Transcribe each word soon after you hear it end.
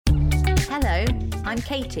I'm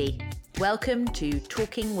Katie. Welcome to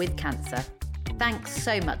Talking with Cancer. Thanks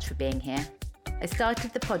so much for being here. I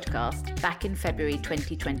started the podcast back in February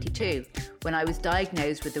 2022 when I was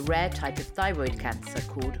diagnosed with a rare type of thyroid cancer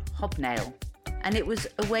called hobnail. And it was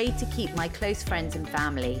a way to keep my close friends and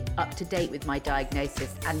family up to date with my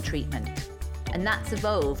diagnosis and treatment. And that's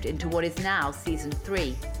evolved into what is now season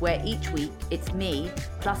 3, where each week it's me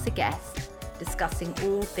plus a guest discussing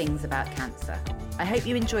all things about cancer. I hope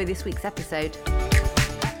you enjoy this week's episode.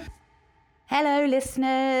 Hello,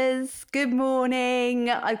 listeners. Good morning.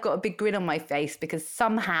 I've got a big grin on my face because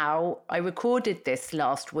somehow I recorded this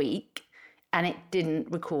last week and it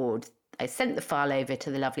didn't record. I sent the file over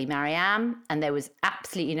to the lovely Marianne and there was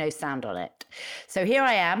absolutely no sound on it. So here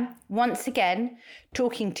I am, once again,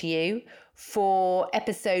 talking to you for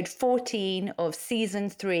episode 14 of season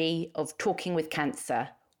 3 of Talking with Cancer.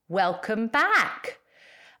 Welcome back.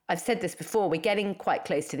 I've said this before, we're getting quite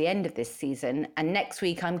close to the end of this season, and next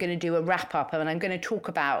week I'm going to do a wrap up and I'm going to talk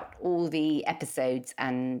about all the episodes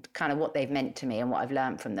and kind of what they've meant to me and what I've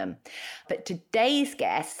learned from them. But today's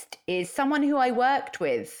guest is someone who I worked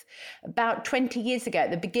with about 20 years ago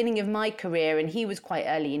at the beginning of my career, and he was quite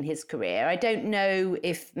early in his career. I don't know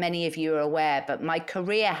if many of you are aware, but my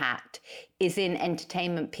career hat is in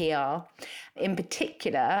entertainment PR. In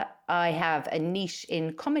particular, I have a niche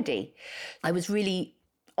in comedy. I was really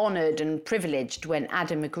honoured and privileged when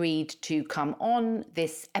Adam agreed to come on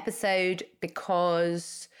this episode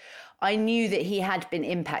because I knew that he had been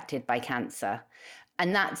impacted by cancer.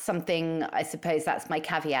 And that's something, I suppose that's my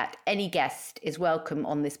caveat. Any guest is welcome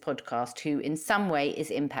on this podcast who in some way is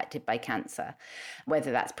impacted by cancer,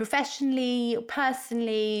 whether that's professionally or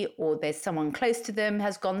personally, or there's someone close to them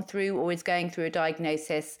has gone through or is going through a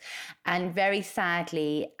diagnosis. And very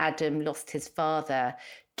sadly, Adam lost his father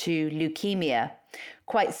to leukemia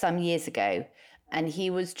quite some years ago. And he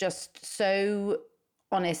was just so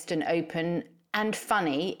honest and open and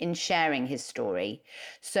funny in sharing his story.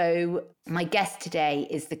 So my guest today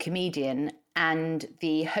is the comedian and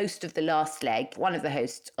the host of The Last Leg, one of the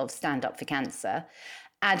hosts of Stand Up for Cancer,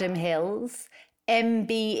 Adam Hills,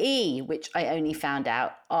 MBE, which I only found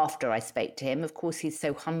out after I spoke to him. Of course, he's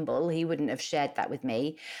so humble, he wouldn't have shared that with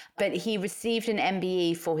me. But he received an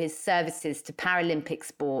MBE for his services to Paralympic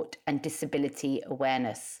sport and disability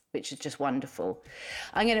awareness, which is just wonderful.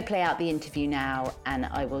 I'm going to play out the interview now and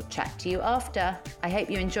I will chat to you after. I hope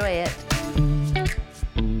you enjoy it.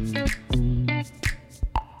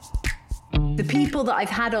 The people that I've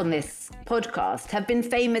had on this podcast have been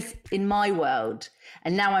famous in my world.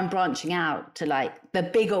 And now I'm branching out to like the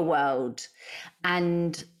bigger world.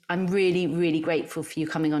 And I'm really, really grateful for you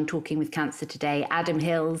coming on Talking with Cancer today. Adam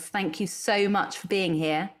Hills, thank you so much for being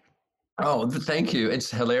here. Oh, thank you. It's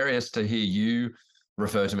hilarious to hear you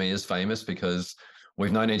refer to me as famous because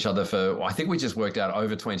we've known each other for, I think we just worked out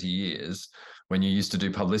over 20 years when you used to do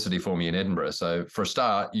publicity for me in Edinburgh. So for a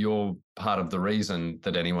start, you're part of the reason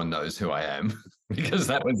that anyone knows who I am because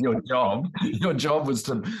that was your job. Your job was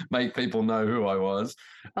to make people know who I was.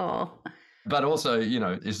 Oh. But also, you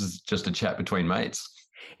know, this is just a chat between mates.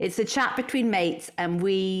 It's a chat between mates, and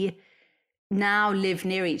we now live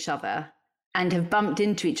near each other and have bumped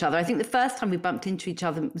into each other. I think the first time we bumped into each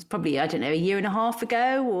other was probably, I don't know, a year and a half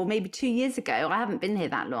ago or maybe 2 years ago. I haven't been here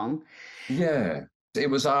that long. Yeah. It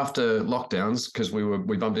was after lockdowns because we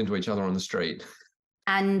bumped into each other on the street.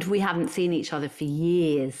 And we haven't seen each other for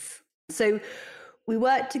years. So we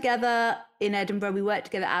worked together in Edinburgh. We worked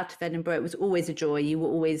together out of Edinburgh. It was always a joy. You were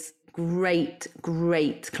always great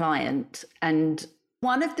client. And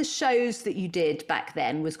one of the shows that you did back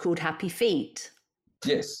then was called Happy Feet.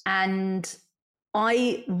 Yes. And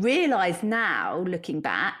I realise now, looking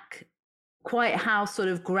back, quite how sort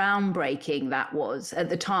of groundbreaking that was at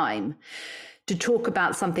the time, to talk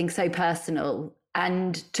about something so personal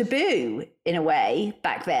and taboo in a way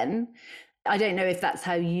back then. I don't know if that's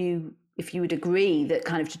how if you would agree that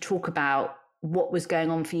kind of to talk about what was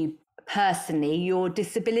going on for you personally, your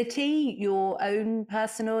disability, your own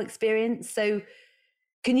personal experience. So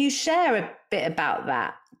can you share a bit about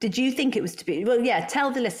that? Did you think it was taboo? Well, yeah,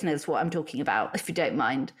 tell the listeners what I'm talking about, if you don't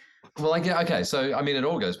mind. Well, okay. So, I mean, it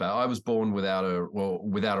all goes back. I was born without a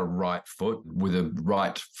right foot, with a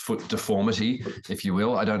right foot deformity, if you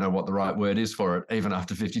will. I don't know what the right word is for it, even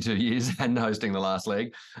after 52 years and hosting The Last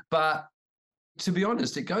Leg. But to be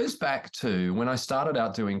honest, it goes back to when I started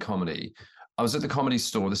out doing comedy. I was at the Comedy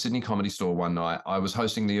Store, the Sydney Comedy Store one night. I was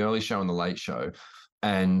hosting the early show and the late show,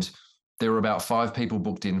 and there were about 5 people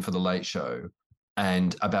booked in for the late show,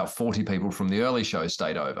 and about 40 people from the early show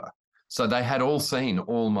stayed over. So they had all seen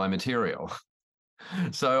all my material.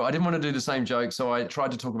 So I didn't want to do the same joke. So I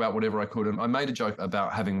tried to talk about whatever I could. And I made a joke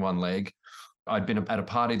about having one leg. I'd been at a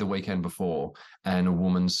party the weekend before, and a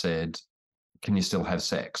woman said, "Can you still have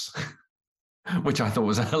sex?" Which I thought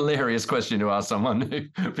was a hilarious question to ask someone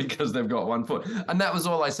who, because they've got one foot. And that was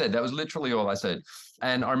all I said. That was literally all I said.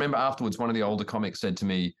 And I remember afterwards, one of the older comics said to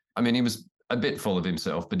me, I mean, he was a bit full of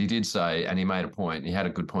himself, but he did say, and he made a point, he had a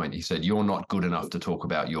good point. He said, "You're not good enough to talk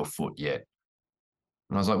about your foot yet."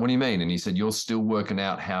 And I was like, "What do you mean?" And he said, "You're still working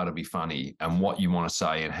out how to be funny and what you want to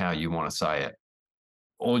say and how you want to say it.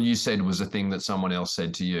 All you said was a thing that someone else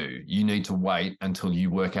said to you. You need to wait until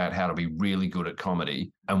you work out how to be really good at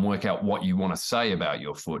comedy and work out what you want to say about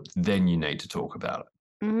your foot. Then you need to talk about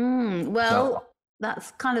it." Well,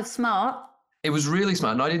 that's kind of smart. It was really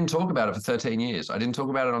smart. And I didn't talk about it for 13 years. I didn't talk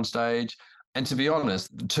about it on stage. And to be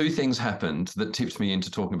honest, two things happened that tipped me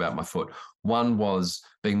into talking about my foot. One was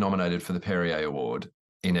being nominated for the Perrier Award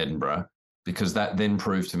in Edinburgh, because that then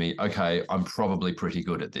proved to me, okay, I'm probably pretty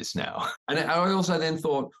good at this now. And I also then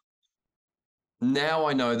thought, now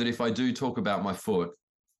I know that if I do talk about my foot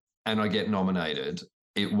and I get nominated,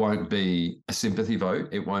 it won't be a sympathy vote.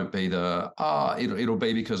 It won't be it'll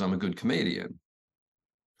be because I'm a good comedian.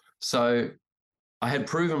 So I had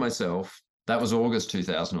proven myself. That was August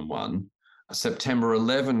 2001. September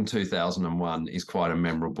 11, 2001 is quite a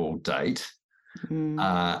memorable date.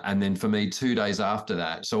 And then for me, 2 days after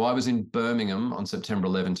that, so I was in Birmingham on September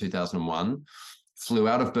 11, 2001, flew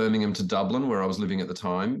out of Birmingham to Dublin, where I was living at the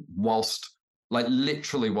time,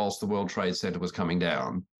 literally whilst the World Trade Center was coming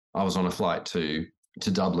down. I was on a flight to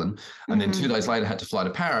Dublin, and then 2 days later had to fly to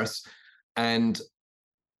Paris, and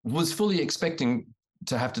was fully expecting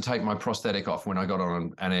to have to take my prosthetic off when I got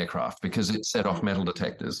on an aircraft, because it set off metal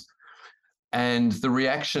detectors. And the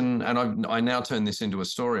reaction, and I now turn this into a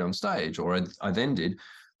story on stage, or I then did,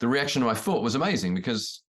 the reaction to my foot was amazing,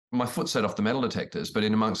 because my foot set off the metal detectors, but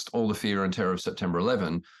in amongst all the fear and terror of September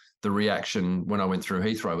 11, the reaction when I went through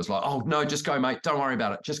Heathrow was like, "Oh, no, just go, mate. Don't worry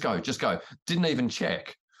about it. Just go, just go." Didn't even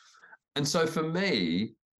check. And so for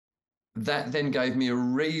me, that then gave me a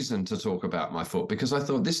reason to talk about my foot, because I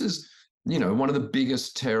thought, this is, one of the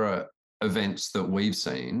biggest terror events that we've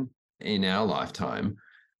seen in our lifetime.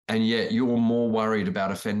 And yet you're more worried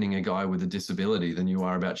about offending a guy with a disability than you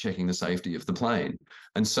are about checking the safety of the plane.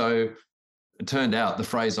 And so it turned out the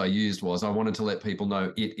phrase I used was, I wanted to let people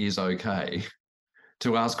know it is okay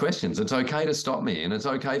to ask questions. It's okay to stop me. And it's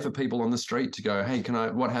okay for people on the street to go, "Hey,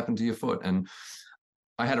 what happened to your foot?" And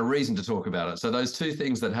I had a reason to talk about it. So those two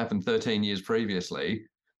things that happened 13 years previously,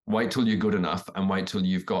 wait till you're good enough and wait till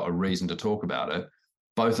you've got a reason to talk about it.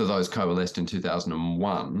 Both of those coalesced in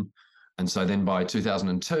 2001. And so then by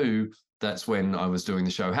 2002, that's when I was doing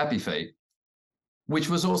the show Happy Feet, which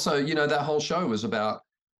was also, that whole show was about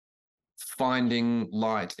finding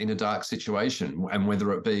light in a dark situation, and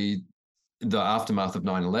whether it be the aftermath of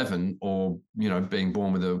 9/11 or, being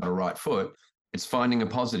born with a right foot, it's finding a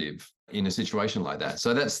positive in a situation like that.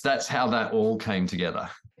 So that's how that all came together.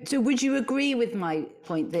 So would you agree with my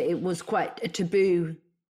point that it was quite a taboo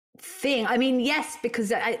thing? I mean, yes, because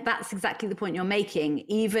that's exactly the point you're making.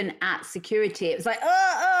 Even at security, it was like,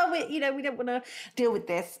 we don't want to deal with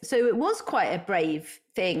this. So it was quite a brave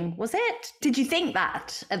thing, was it? Did you think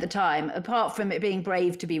that at the time, apart from it being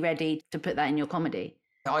brave to be ready to put that in your comedy?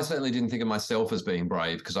 I certainly didn't think of myself as being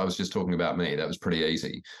brave, because I was just talking about me. That was pretty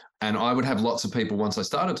easy. And I would have lots of people, once I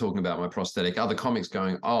started talking about my prosthetic, other comics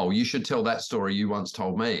going, "Oh, you should tell that story you once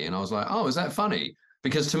told me." And I was like, "Oh, is that funny?"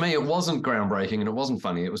 Because to me, it wasn't groundbreaking and it wasn't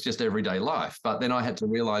funny. It was just everyday life. But then I had to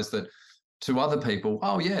realize that to other people,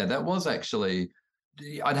 oh, yeah, that was actually,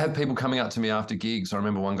 I'd have people coming up to me after gigs. I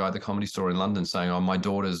remember one guy at the Comedy Store in London saying, "Oh, my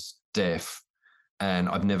daughter's deaf and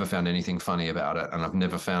I've never found anything funny about it, and I've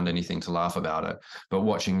never found anything to laugh about it. But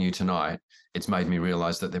watching you tonight, it's made me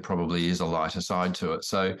realize that there probably is a lighter side to it."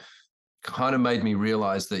 So kind of made me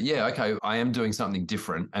realize that, yeah, okay, I am doing something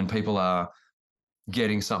different and people are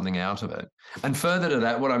getting something out of it. And further to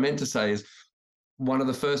that, what I meant to say is, one of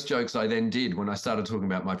the first jokes I then did when I started talking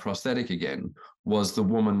about my prosthetic again was the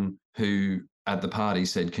woman who at the party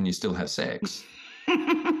said, "Can you still have sex?"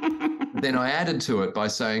 Then I added to it by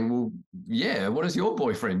saying, "Well, yeah, what does your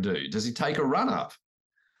boyfriend do? Does he take a run up?"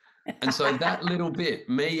 And so that little bit,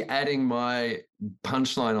 me adding my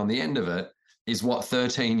punchline on the end of it, is what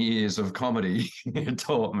 13 years of comedy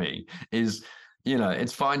taught me. Is,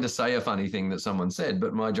 it's fine to say a funny thing that someone said,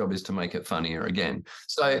 but my job is to make it funnier again.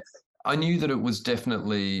 So I knew that it was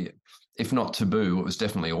definitely, if not taboo, it was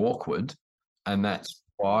definitely awkward. And that's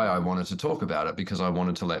why I wanted to talk about it, because I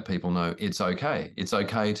wanted to let people know it's okay. It's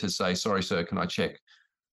okay to say, "Sorry, sir, can I check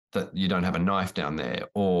that you don't have a knife down there?"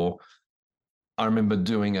 Or I remember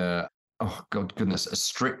doing a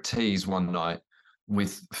striptease one night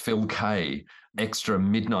with Phil Kay, extra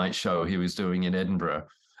midnight show he was doing in Edinburgh.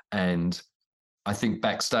 And I think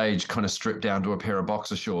backstage kind of stripped down to a pair of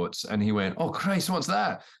boxer shorts, and he went, "Oh, Grace, what's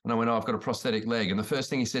that?" And I went, "Oh, I've got a prosthetic leg." And the first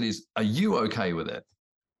thing he said is, "Are you okay with it?"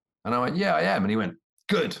 And I went, "Yeah, I am." And he went,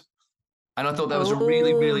 "Good." And I thought that was a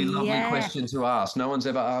really, Oh, really lovely yeah. question to ask. No one's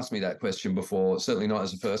ever asked me that question before, certainly not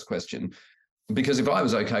as a first question, because if I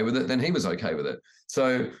was okay with it, then he was okay with it.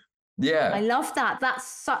 So, yeah. I love that. That's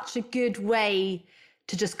such a good way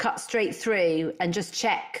to just cut straight through and just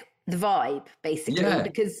check the vibe, basically, Yeah.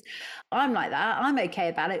 because I'm like that. I'm okay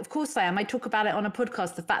about it. Of course I am. I talk about it on a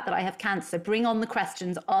podcast, the fact that I have cancer. Bring on the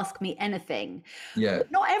questions, ask me anything. Yeah.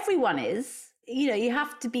 But not everyone is. You know, you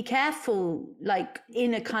have to be careful, like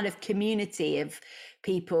in a kind of community of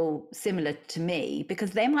people similar to me,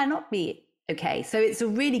 because they might not be okay. So it's a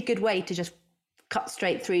really good way to just cut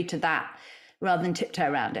straight through to that rather than tiptoe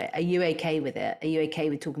around it. Are you okay with it? Are you okay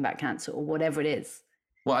with talking about cancer or whatever it is?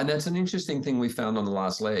 Well, and that's an interesting thing we found on the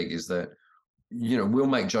last leg is that, we'll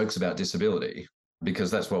make jokes about disability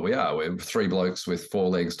because that's what we are. We're three blokes with four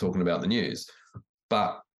legs talking about the news.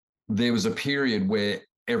 But there was a period where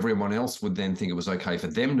everyone else would then think it was okay for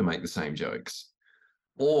them to make the same jokes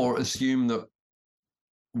or assume that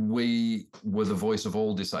we were the voice of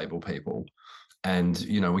all disabled people. And,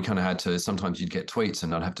 we kind of had to, sometimes you'd get tweets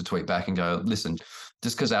and I'd have to tweet back and go, "Listen,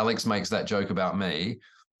 just because Alex makes that joke about me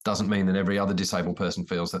doesn't mean that every other disabled person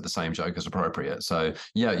feels that the same joke is appropriate." So,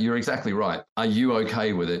 yeah, you're exactly right. Are you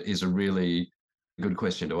okay with it is a really good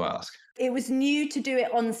question to ask. It was new to do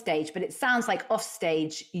it on stage, but it sounds like off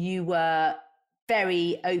stage you were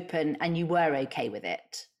very open and you were okay with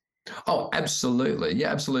it. Oh, absolutely.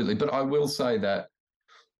 Yeah, absolutely. But I will say that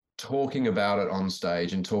talking about it on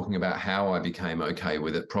stage and talking about how I became okay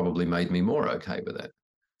with it probably made me more okay with it.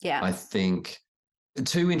 Yeah. I think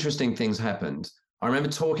two interesting things happened. I remember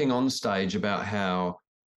talking on stage about how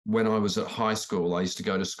when I was at high school, I used to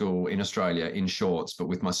go to school in Australia in shorts, but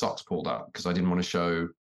with my socks pulled up because I didn't want to show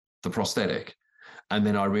the prosthetic. And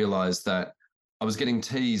then I realized that I was getting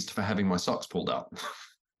teased for having my socks pulled up.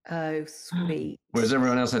 Oh, sweet. Whereas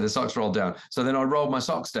everyone else had their socks rolled down. So then I rolled my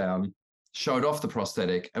socks down, showed off the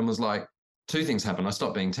prosthetic, and was like, two things happened. I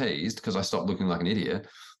stopped being teased because I stopped looking like an idiot.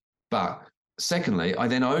 But secondly, I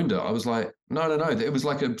then owned it. I was like, no. It was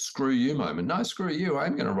like a screw you moment. No, screw you.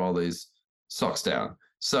 I'm going to roll these socks down.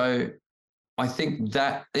 So I think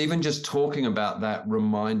that even just talking about that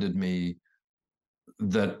reminded me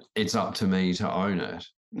that it's up to me to own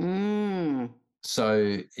it.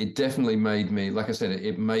 So it definitely made me, like I said,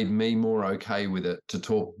 it made me more okay with it to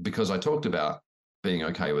talk because I talked about being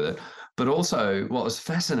okay with it. But also what was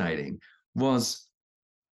fascinating was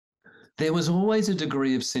there was always a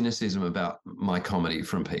degree of cynicism about my comedy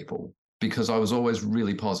from people because I was always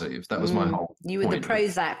really positive. That was my whole You were point. the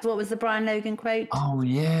Prozac. What was the Brian Logan quote? Oh,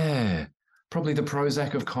 yeah. Probably the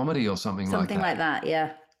Prozac of comedy or something like that. Something like that,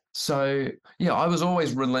 yeah. So, yeah, I was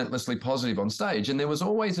always relentlessly positive on stage. And there was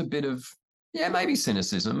always a bit of, maybe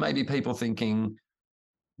cynicism, maybe people thinking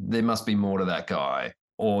there must be more to that guy,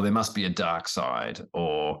 or there must be a dark side,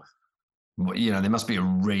 or, there must be a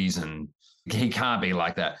reason. He can't be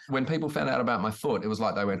like that. When people found out about my foot, it was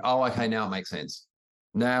like they went, "Oh, okay, now it makes sense.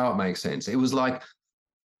 Now it makes sense." It was like,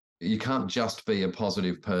 you can't just be a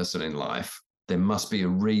positive person in life. There must be a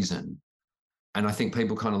reason. And I think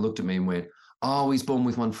people kind of looked at me and went, "Oh, he's born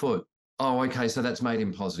with one foot. Oh, okay, so that's made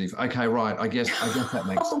him positive. Okay, right. I guess that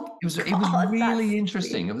makes sense." It was really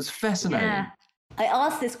interesting. It was fascinating. Yeah. I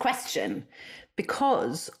asked this question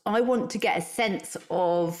because I want to get a sense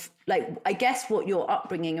of, like, I guess what your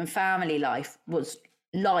upbringing and family life was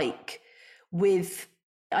like with,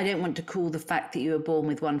 I don't want to call the fact that you were born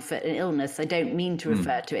with one foot an illness. I don't mean to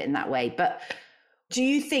refer to it in that way, but do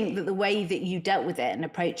you think that the way that you dealt with it and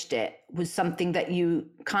approached it was something that you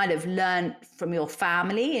kind of learned from your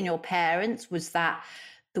family and your parents? Was that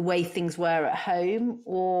the way things were at home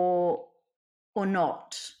or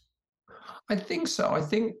not? I think so. I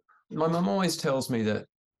think my mum always tells me that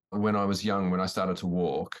when I was young, when I started to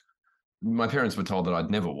walk, my parents were told that I'd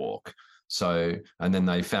never walk. So, and then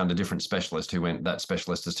they found a different specialist who went, "That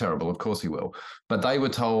specialist is terrible. Of course he will." But they were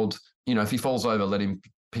told, if he falls over, let him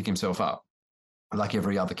pick himself up like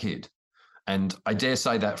every other kid. And I dare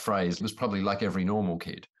say that phrase was probably like every normal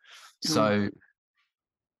kid. So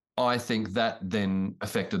I think that then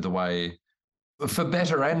affected the way, for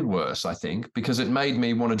better and worse, I think, because it made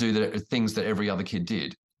me want to do the things that every other kid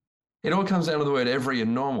did. It all comes down to the word every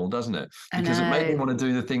and normal, doesn't it? Because it made me want to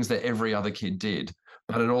do the things that every other kid did,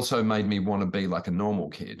 but it also made me want to be like a normal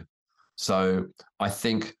kid. So I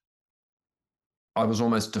think I was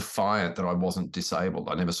almost defiant that I wasn't disabled.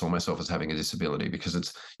 I never saw myself as having a disability, because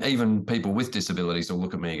it's even people with disabilities will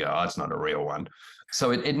look at me and go, oh, it's not a real one.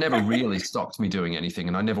 So it never really stopped me doing anything,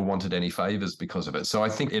 and I never wanted any favors because of it. So I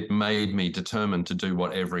think it made me determined to do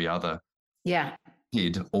what every other Yeah.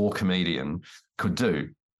 kid or comedian could do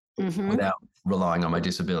without relying on my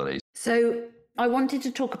disability. So I wanted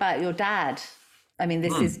to talk about your dad. I mean,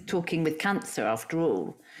 this Hmm. is talking with cancer after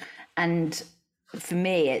all. And for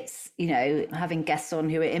me, it's, having guests on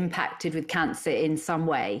who are impacted with cancer in some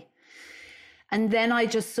way. And then I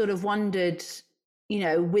just sort of wondered,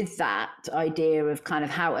 with that idea of kind of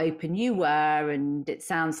how open you were, and it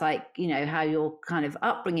sounds like, how your kind of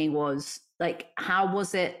upbringing was, like, how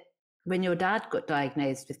was it when your dad got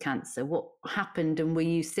diagnosed with cancer? What happened? And were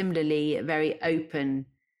you similarly very open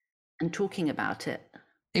and talking about it?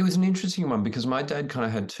 It was an interesting one because my dad kind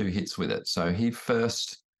of had two hits with it. So he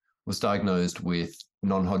first was diagnosed with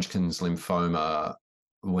non-Hodgkin's lymphoma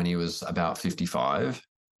when he was about 55.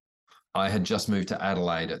 I had just moved to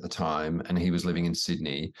Adelaide at the time, and he was living in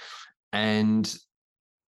Sydney. And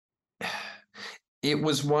it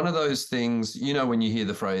was one of those things, when you hear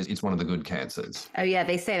the phrase, it's one of the good cancers. Oh, yeah,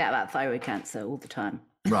 they say that about thyroid cancer all the time.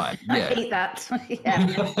 Right. I Yeah. hate that.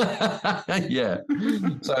 Yeah. Yeah.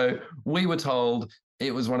 So we were told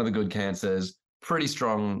it was one of the good cancers, pretty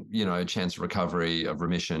strong, chance of recovery, of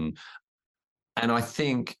remission. And I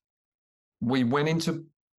think we went into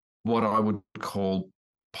what I would call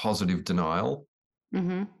positive denial,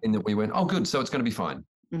 Mm-hmm. in that we went, oh, good, so it's going to be fine.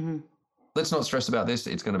 Mm-hmm. Let's not stress about this.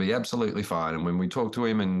 It's going to be absolutely fine. And when we talked to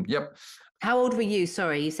him, and yep. How old were you?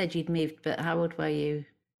 Sorry, you said you'd moved, but how old were you?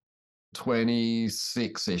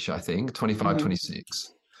 26-ish, I think, 25,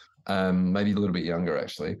 26, maybe a little bit younger,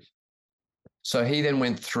 actually. So he then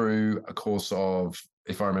went through a course of,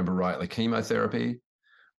 if I remember rightly, chemotherapy,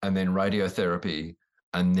 and then radiotherapy,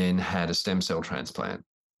 and then had a stem cell transplant.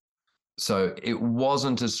 So it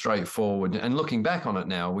wasn't as straightforward. And looking back on it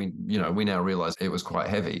now, we now realize it was quite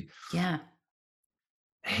heavy. Yeah.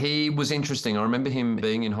 He was interesting. I remember him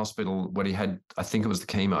being in hospital when he had, I think it was the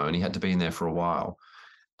chemo, and he had to be in there for a while.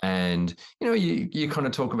 And, you kind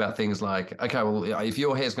of talk about things like, okay, well, if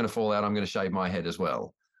your hair's going to fall out, I'm going to shave my head as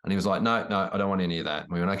well. And he was like, no, I don't want any of that.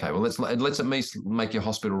 And we went, okay, well, let's at least make your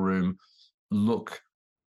hospital room look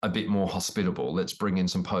a bit more hospitable. Let's bring in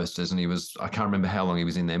some posters. And I can't remember how long he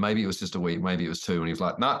was in there. Maybe it was just a week, maybe it was 2. And he was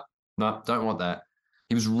like, no, don't want that.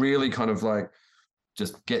 He was really kind of like,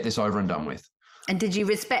 just get this over and done with. And did you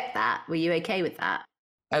respect that? Were you okay with that?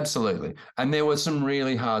 Absolutely. And there were some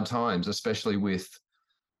really hard times, especially with,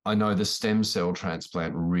 I know the stem cell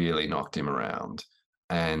transplant really knocked him around.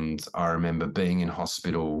 And I remember being in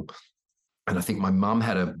hospital, and I think my mum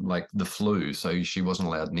had the flu, so she wasn't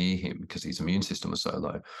allowed near him because his immune system was so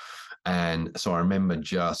low. And so I remember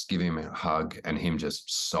just giving him a hug and him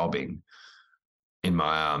just sobbing in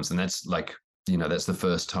my arms. And that's that's the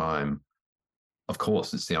first time. Of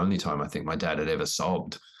course, it's the only time I think my dad had ever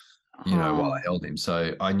sobbed, while I held him.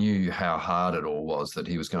 So I knew how hard it all was that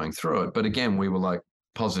he was going through it. But again, we were like,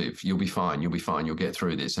 positive, you'll be fine, you'll get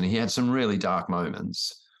through this. And he had some really dark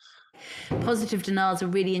moments. Positive denial is a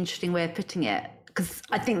really interesting way of putting it, because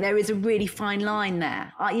I think there is a really fine line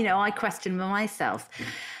there. I question myself.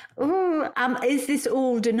 Is this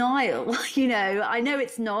all denial? I know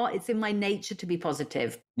it's not. It's in my nature to be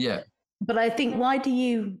positive. Yeah. But I think, why do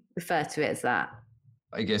you refer to it as that?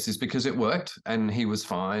 I guess it's because it worked and he was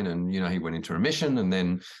fine, and, he went into remission. And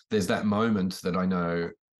then there's that moment that I know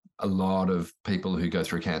a lot of people who go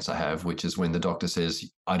through cancer have, which is when the doctor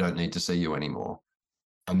says, I don't need to see you anymore.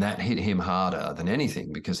 And that hit him harder than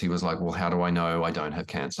anything, because he was like, well, how do I know I don't have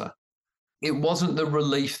cancer? It wasn't the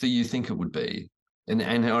relief that you think it would be. And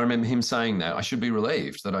I remember him saying that, I should be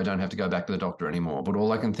relieved that I don't have to go back to the doctor anymore. But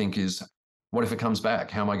all I can think is, what if it comes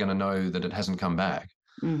back? How am I going to know that it hasn't come back?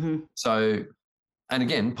 Mm-hmm. So, and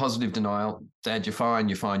again, positive denial, Dad, you're fine,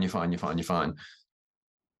 you're fine, you're fine, you're fine, you're fine.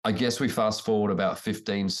 I guess we fast forward about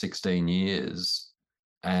 15, 16 years,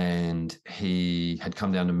 and he had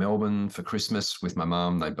come down to Melbourne for Christmas with my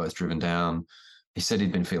mum. They'd both driven down. He said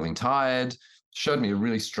he'd been feeling tired, showed me a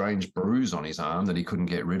really strange bruise on his arm that he couldn't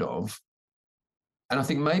get rid of. And I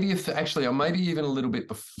think maybe even a little bit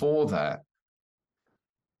before that,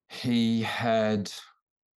 he had,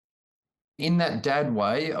 in that dad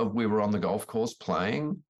way of, we were on the golf course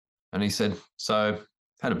playing, and he said, so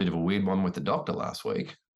had a bit of a weird one with the doctor last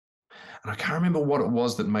week. And I can't remember what it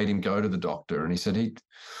was that made him go to the doctor. And he said,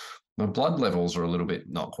 my blood levels are a little bit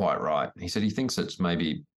not quite right. He said he thinks it's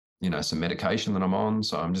maybe, some medication that I'm on.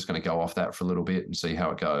 So I'm just going to go off that for a little bit and see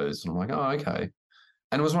how it goes. And I'm like, oh, okay.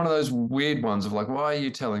 And it was one of those weird ones of like, why are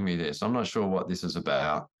you telling me this? I'm not sure what this is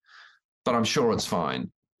about. but I'm sure it's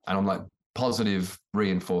fine. And I'm like, positive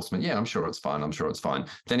reinforcement. Yeah, I'm sure it's fine. I'm sure it's fine.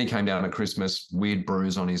 Then he came down at Christmas, weird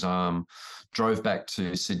bruise on his arm, drove back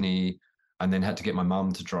to Sydney, and then had to get my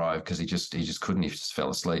mum to drive because he just couldn't. He just fell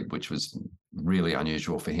asleep, which was really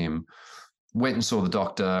unusual for him. Went and saw the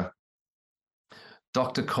doctor.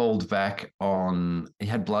 Doctor called back he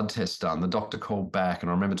had blood tests done. The doctor called back, and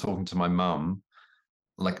I remember talking to my mum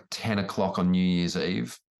like 10 o'clock on New Year's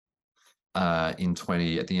Eve at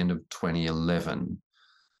the end of 2011,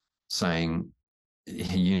 saying,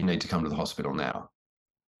 you need to come to the hospital now.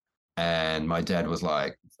 And my dad was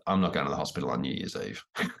like, I'm not going to the hospital on New Year's Eve.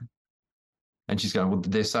 And she's going, well,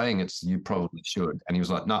 they're saying you probably should. And he was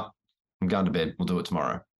like, no, I'm going to bed. We'll do it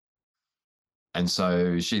tomorrow. And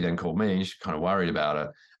so she then called me. She kind of worried about it.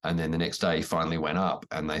 And then the next day he finally went up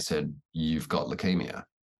and they said, you've got leukemia.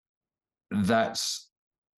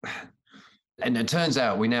 And it turns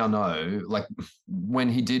out we now know, like when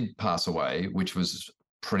he did pass away, which was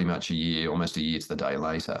pretty much almost a year to the day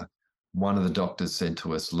later, one of the doctors said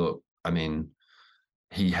to us, look, I mean,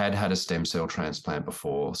 he had a stem cell transplant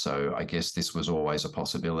before, so I guess this was always a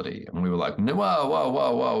possibility. And we were like, no,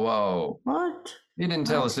 whoa. What? You didn't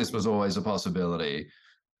tell us this was always a possibility.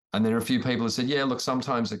 And then a few people have said, yeah, look,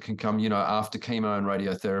 sometimes it can come, after chemo and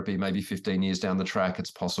radiotherapy, maybe 15 years down the track,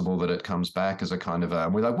 it's possible that it comes back as a kind of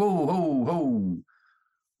and we're like, whoa,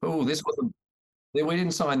 this wasn't, we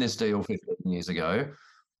didn't sign this deal 15 years ago.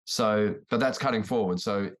 So, but that's cutting forward.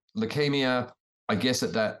 So leukemia, I guess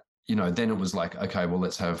at that, then it was like, okay, well,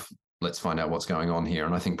 let's find out what's going on here.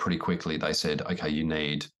 And I think pretty quickly they said, okay, you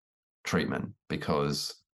need treatment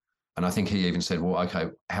and I think he even said, well, okay,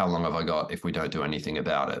 how long have I got if we don't do anything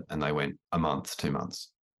about it? And they went a month, 2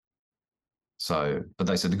 months. So, but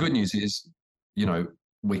they said the good news is,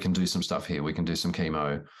 we can do some stuff here. We can do some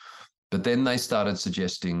chemo. But then they started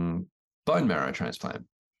suggesting bone marrow transplant.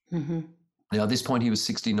 Mm-hmm. Now, at this point, he was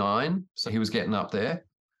 69, so he was getting up there.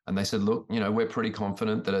 And they said, look, we're pretty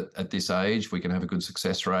confident that at this age, we can have a good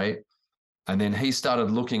success rate. And then he started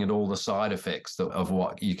looking at all the side effects of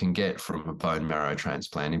what you can get from a bone marrow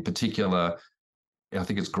transplant. In particular, I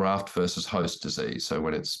think it's graft versus host disease. So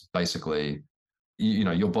when it's basically,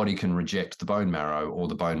 your body can reject the bone marrow or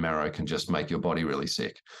the bone marrow can just make your body really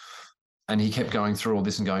sick. And he kept going through all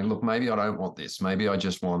this and going, look, maybe I don't want this. Maybe I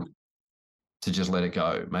just want to just let it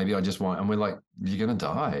go. Maybe I just want, and we're like, you're going to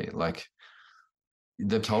die. Like,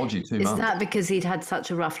 they've told you 2 months. Is that because he'd had such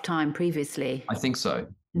a rough time previously? I think so.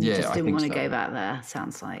 And yeah, you just I didn't think want to so. go back there,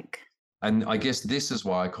 sounds like. And I guess this is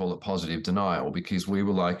why I call it positive denial, because we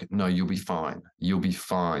were like, no, you'll be fine. You'll be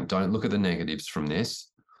fine. Don't look at the negatives from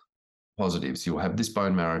this. Positives. You'll have this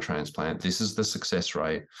bone marrow transplant. This is the success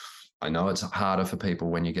rate. I know it's harder for people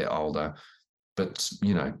when you get older, but,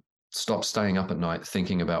 stop staying up at night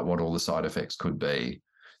thinking about what all the side effects could be.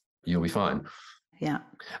 You'll be fine. Yeah.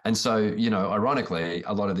 And so, ironically,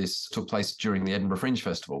 a lot of this took place during the Edinburgh Fringe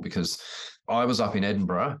Festival because I was up in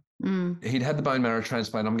Edinburgh. He'd had the bone marrow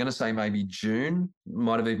transplant, I'm going to say maybe June,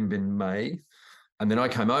 might have even been May. And then I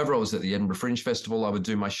came over, I was at the Edinburgh Fringe Festival, I would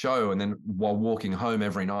do my show. And then while walking home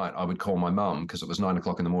every night, I would call my mum because it was 9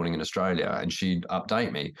 o'clock in the morning in Australia and she'd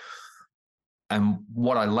update me. And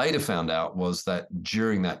what I later found out was that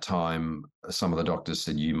during that time, some of the doctors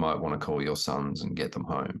said, you might want to call your sons and get them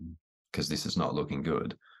home because this is not looking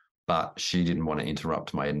good. But she didn't want to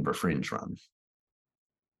interrupt my Edinburgh Fringe run.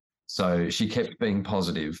 So she kept being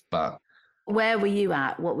positive, but... Where were you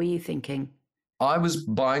at? What were you thinking? I was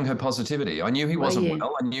buying her positivity. I knew he wasn't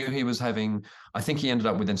well. I knew he was having... I think he ended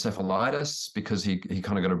up with encephalitis because he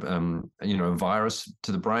kind of got a virus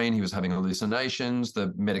to the brain. He was having hallucinations.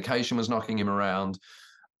 The medication was knocking him around.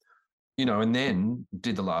 And then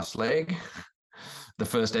did the last leg. The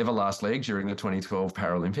first ever last leg during the 2012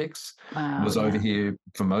 Paralympics. Wow, was over here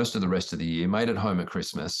for most of the rest of the year, made it home at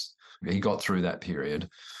Christmas. He got through that period.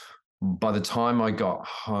 By the time I got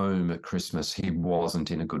home at Christmas, he wasn't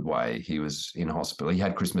in a good way. He was in hospital. He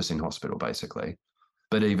had Christmas in hospital, basically.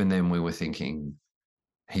 But even then we were thinking,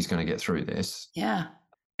 he's going to get through this. Yeah.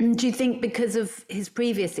 Do you think because of his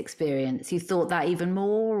previous experience, you thought that even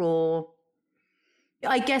more? Or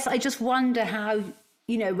I guess I just wonder how,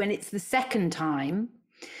 when it's the second time,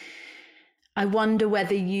 I wonder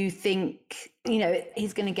whether you think,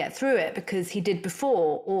 he's going to get through it because he did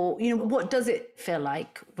before, or, what does it feel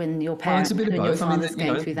like when your parents and your father's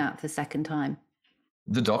going through that for the second time?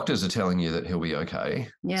 The doctors are telling you that he'll be okay.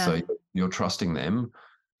 Yeah. So you're trusting them.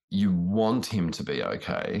 You want him to be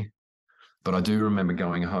okay. But I do remember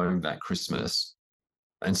going home that Christmas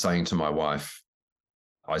and saying to my wife,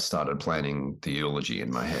 I started planning the eulogy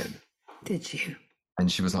in my head. Did you?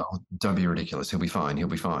 And she was like, oh, don't be ridiculous. He'll be fine. He'll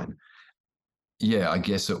be fine. Yeah, I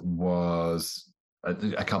guess it was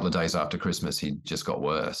a couple of days after Christmas, he just got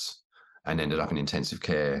worse and ended up in intensive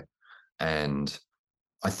care. And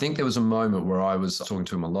I think there was a moment where I was talking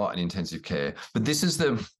to him a lot in intensive care. But this is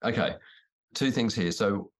okay, two things here.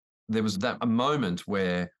 So there was a moment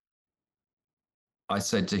where I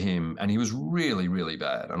said to him, and he was really, really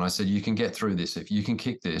bad. And I said, you can get through this. If you can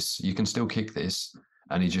kick this, you can still kick this.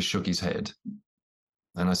 And he just shook his head.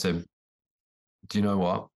 And I said, do you know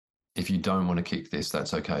what? If you don't want to kick this,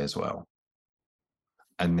 that's okay as well.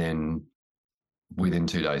 And then within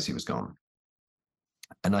 2 days, he was gone.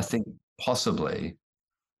 And I think possibly,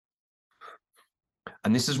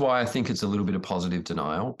 and this is why I think it's a little bit of positive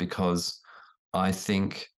denial, because I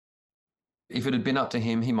think if it had been up to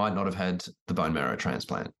him, he might not have had the bone marrow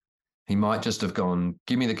transplant. He might just have gone,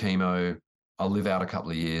 give me the chemo, I'll live out a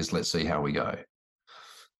couple of years, let's see how we go.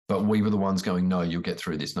 But we were the ones going, no, you'll get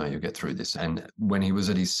through this. No, you'll get through this. And when he was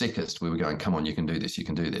at his sickest, we were going, come on, you can do this. You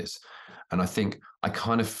can do this. And I think I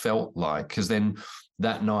kind of felt like, because then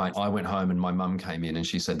that night I went home and my mum came in and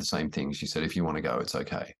she said the same thing. She said, if you want to go, it's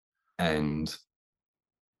okay. And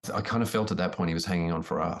I kind of felt at that point he was hanging on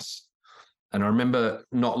for us. And I remember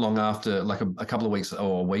not long after, like a couple of weeks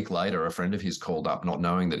or a week later, a friend of his called up not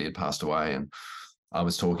knowing that he had passed away. And I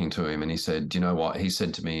was talking to him and he said, do you know what? He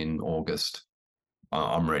said to me in August,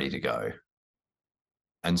 I'm ready to go.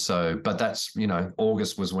 And so, but that's,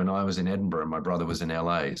 August was when I was in Edinburgh and my brother was in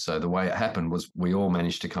LA. So the way it happened was we all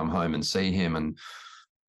managed to come home and see him, and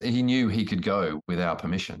he knew he could go with our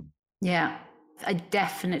permission. Yeah, I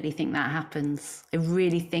definitely think that happens. I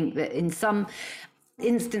really think that in some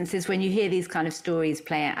instances when you hear these kind of stories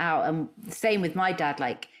play it out, and the same with my dad,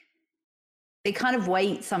 like they kind of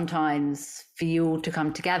wait sometimes for you all to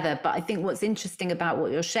come together. But I think what's interesting about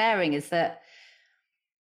what you're sharing is that,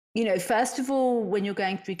 first of all, when you're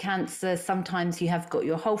going through cancer, sometimes you have got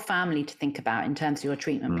your whole family to think about in terms of your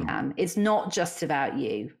treatment plan. It's not just about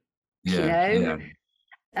you, Yeah.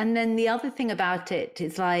 And then the other thing about it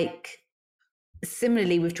is, like,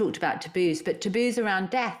 similarly, we've talked about taboos, but taboos around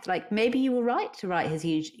death, like maybe you were right to write his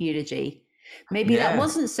eulogy. Maybe that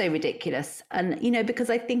wasn't so ridiculous. And, because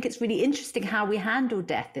I think it's really interesting how we handle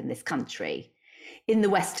death in this country, in the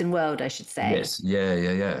Western world, I should say. Yes.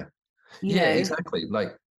 Yeah. Exactly.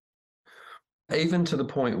 Like, even to the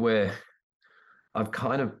point where I've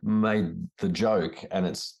kind of made the joke, and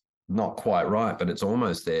it's not quite right, but it's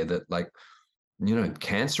almost there, that, like,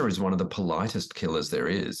 cancer is one of the politest killers there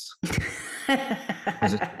is.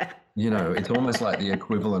 It's almost like the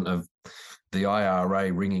equivalent of the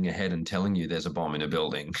IRA ringing ahead and telling you there's a bomb in a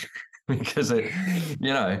building, because it's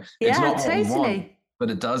not what we want, but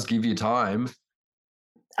it does give you time.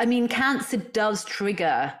 I mean, cancer does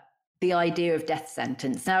trigger the idea of death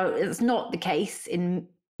sentence. Now, it's not the case in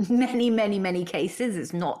many, many, many cases.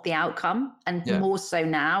 It's not the outcome, and more so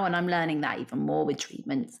now. And I'm learning that even more with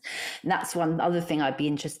treatments. And that's one other thing I'd be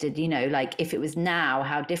interested, like if it was now,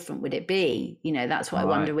 how different would it be? That's what I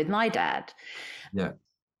wonder with my dad.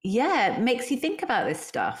 Yeah, it makes you think about this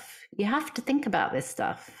stuff. You have to think about this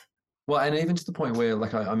stuff. Well, and even to the point where,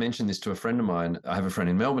 like, I mentioned this to a friend of mine. I have a friend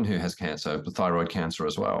in Melbourne who has cancer, thyroid cancer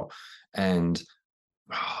as well. And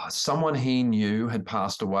someone he knew had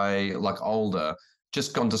passed away, like older,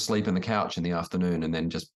 just gone to sleep in the couch in the afternoon and then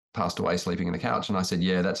just passed away sleeping in the couch. And I said,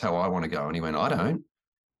 yeah, that's how I want to go. And he went, I don't.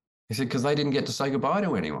 He said, because they didn't get to say goodbye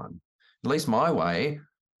to anyone, at least my way.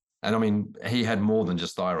 And I mean, he had more than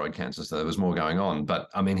just thyroid cancer, so there was more going on. But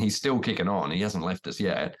I mean, he's still kicking on. He hasn't left us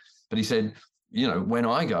yet. But he said, when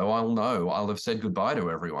I go, I'll know, I'll have said goodbye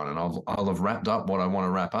to everyone, and I'll have wrapped up what I want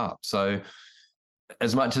to wrap up. So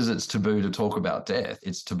as much as it's taboo to talk about death,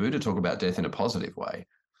 it's taboo to talk about death in a positive way.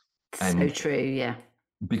 So true, yeah.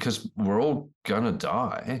 Because we're all gonna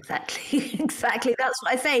die. Exactly. That's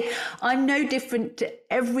what I say. I'm no different to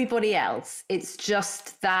everybody else. It's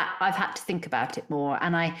just that I've had to think about it more,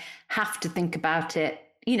 and I have to think about it,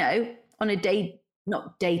 on a day,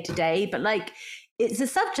 not day to day, but like it's a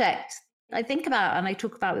subject I think about and I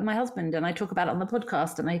talk about with my husband, and I talk about it on the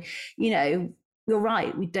podcast. And you're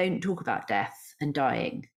right. We don't talk about death and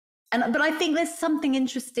dying. But I think there's something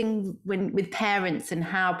interesting with parents and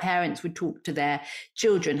how parents would talk to their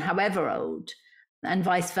children, however old, and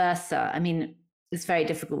vice versa. I mean, it's very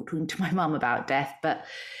difficult talking to my mum about death, but,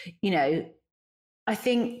 I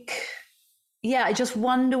think, I just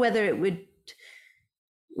wonder whether it would,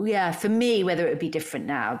 for me, whether it would be different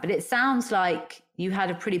now. But it sounds like you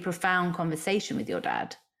had a pretty profound conversation with your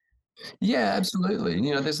dad. Yeah, absolutely.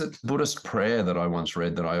 There's a Buddhist prayer that I once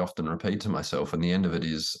read that I often repeat to myself, and the end of it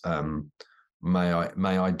is, may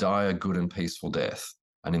I die a good and peaceful death,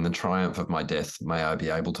 and in the triumph of my death, may I be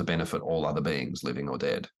able to benefit all other beings, living or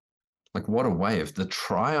dead. Like, what a way of the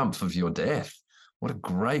triumph of your death. What a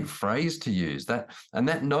great phrase to use. And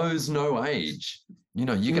that knows no age. You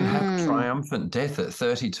know, you can have a triumphant death at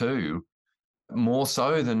 32, more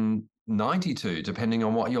so than 92, depending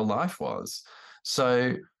on what your life was.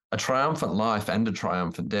 So a triumphant life and a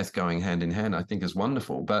triumphant death going hand in hand, I think, is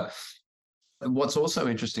wonderful. But what's also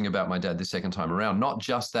interesting about my dad this second time around, not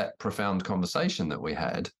just that profound conversation that we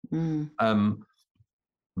had,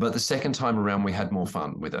 but the second time around we had more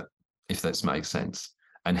fun with it, if that makes sense.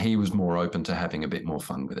 And he was more open to having a bit more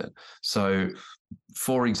fun with it. So,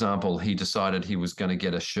 for example, he decided he was going to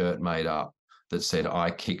get a shirt made up that said,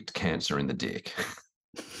 "I kicked cancer in the dick."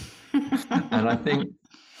 And I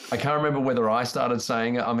can't remember whether I started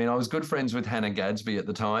saying it. I mean, I was good friends with Hannah Gadsby at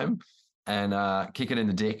the time, and kick it in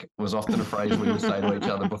the dick was often a phrase we would say to each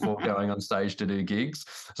other before going on stage to do gigs.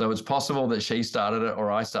 So it's possible that she started it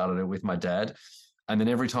or I started it with my dad. And then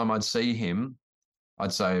every time I'd see him,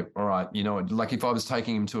 I'd say, all right, you know, like if I was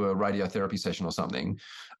taking him to a radiotherapy session or something,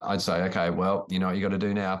 I'd say, okay, well, you know what you got to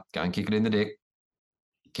do now? Go and kick it in the dick.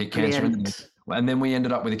 Kick cancer in the dick. And then we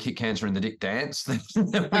ended up with a kick cancer in the dick dance. We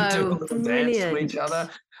do a little dance to each other,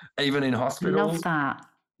 even in hospitals. Love that.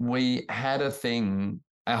 We had a thing,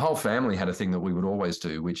 our whole family had a thing that we would always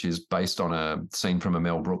do, which is based on a scene from a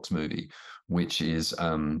Mel Brooks movie, which is,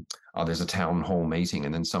 there's a town hall meeting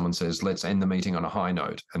and then someone says, let's end the meeting on a high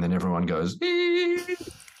note. And then everyone goes,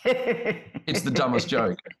 it's the dumbest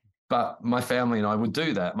joke. But my family and I would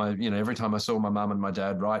do that. Every time I saw my mum and my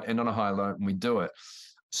dad, right, end on a high note, and we'd do it.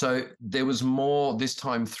 So there was more this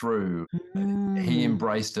time through. He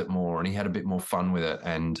embraced it more and he had a bit more fun with it.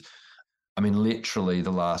 And I mean, literally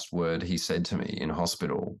the last word he said to me in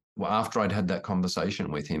hospital, well, after I'd had that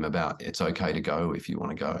conversation with him about it's okay to go if you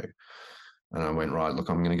want to go. And I went, right, look,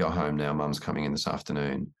 I'm going to go home now. Mum's coming in this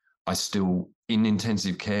afternoon. I still, in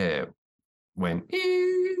intensive care, went,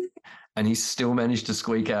 and he still managed to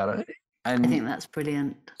squeak out. And I think that's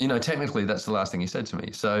brilliant. You know, technically that's the last thing he said to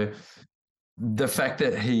me. So the fact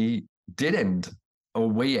that he did end, or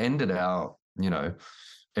we ended our, you know,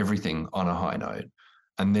 everything on a high note.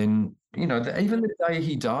 And then, you know, even the day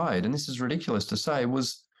he died, and this is ridiculous to say,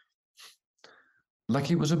 was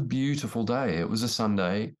like, it was a beautiful day. It was a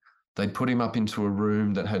Sunday. They'd put him up into a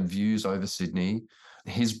room that had views over Sydney.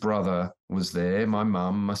 His brother was there, my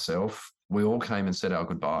mum, myself. We all came and said our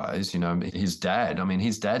goodbyes. You know, his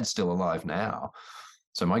dad's still alive now.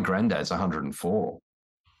 So my granddad's 104.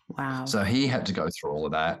 Wow. So he had to go through all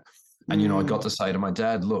of that. And, you know, I got to say to my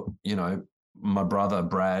dad, look, you know, my brother,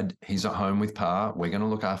 Brad, he's at home with Pa. We're going to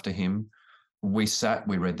look after him. We sat,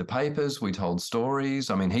 we read the papers, we told stories.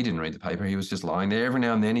 I mean, he didn't read the paper. He was just lying there. Every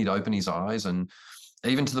now and then he'd open his eyes. And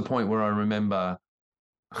even to the point where I remember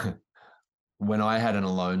when I had an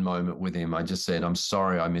alone moment with him, I just said, I'm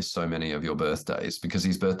sorry I missed so many of your birthdays, because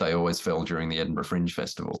his birthday always fell during the Edinburgh Fringe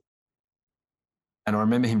Festival. And I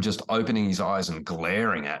remember him just opening his eyes and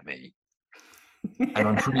glaring at me. And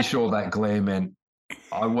I'm pretty sure that glare meant,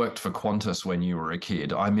 I worked for Qantas when you were a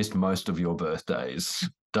kid. I missed most of your birthdays.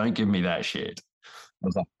 Don't give me that shit. I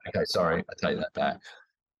was like, okay, sorry, I take that back.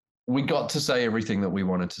 We got to say everything that we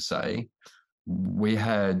wanted to say. We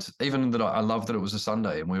had, even that I love that it was a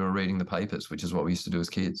Sunday and we were reading the papers, which is what we used to do as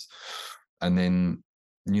kids. And then,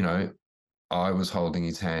 you know, I was holding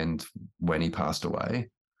his hand when he passed away.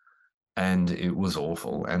 And it was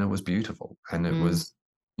awful and it was beautiful. And it was,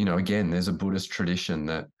 you know, again, there's a Buddhist tradition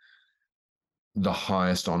that the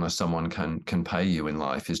highest honor someone can pay you in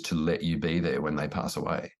life is to let you be there when they pass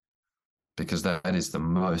away, because that is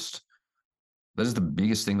the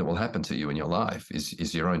biggest thing that will happen to you in your life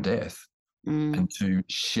is your own death. And to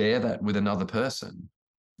share that with another person,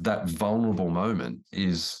 that vulnerable moment,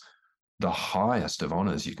 is the highest of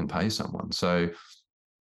honors you can pay someone. So,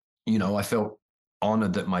 you know, I felt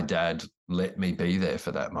honored that my dad let me be there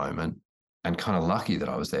for that moment, and kind of lucky that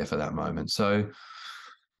I was there for that moment. So,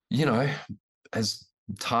 you know, as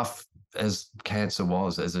tough as cancer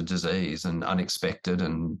was as a disease, and unexpected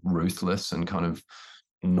and ruthless and kind of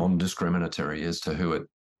non-discriminatory as to who it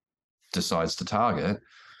decides to target,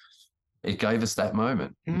 it gave us that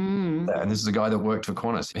moment. And this is a guy that worked for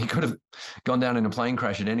Qantas. He could have gone down in a plane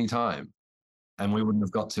crash at any time and we wouldn't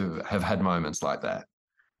have got to have had moments like that.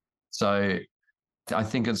 So I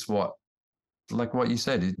think it's like what you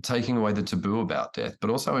said, taking away the taboo about death,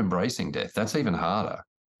 but also embracing death. That's even harder.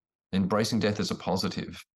 Embracing death as a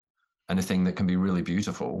positive and a thing that can be really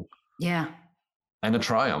beautiful. Yeah. And a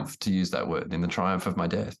triumph, to use that word, in the triumph of my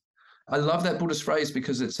death. I love that Buddhist phrase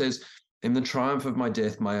because it says, in the triumph of my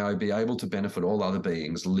death, may I be able to benefit all other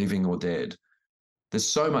beings, living or dead. There's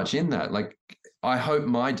so much in that. Like, I hope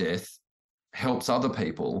my death helps other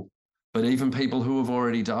people but even people who have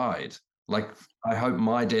already died. Like, I hope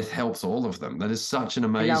my death helps all of them. That is such an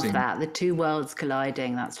amazing. I love that. The two worlds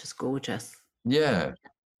colliding. That's just gorgeous. Yeah.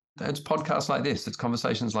 It's podcasts like this, it's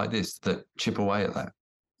conversations like this that chip away at that.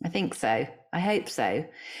 I think so. I hope so.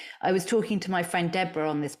 I was talking to my friend Deborah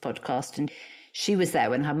on this podcast, and she was there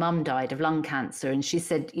when her mum died of lung cancer. And she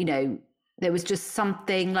said, you know, there was just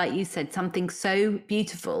something, like you said, something so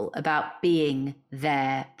beautiful about being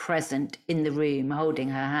there, present in the room, holding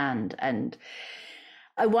her hand. And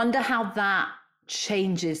I wonder how that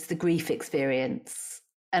changes the grief experience.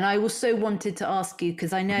 And I also wanted to ask you,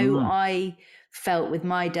 because I know I felt with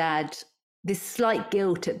my dad this slight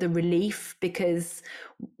guilt at the relief, because,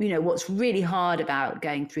 you know, what's really hard about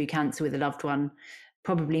going through cancer with a loved one,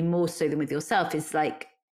 probably more so than with yourself, is like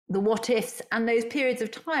the what ifs and those periods of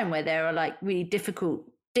time where there are like really difficult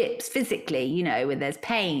dips physically, you know, where there's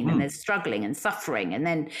pain and there's struggling and suffering, and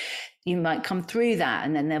then you might come through that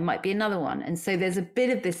and then there might be another one. And so there's a bit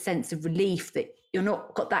of this sense of relief that you're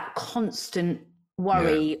not got that constant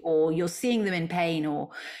worry, or you're seeing them in pain, or,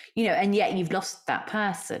 you know, and yet you've lost that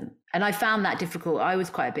person. And I found that difficult. I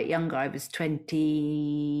was quite a bit younger. I was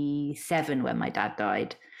 27 when my dad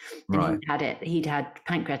died. And he'd had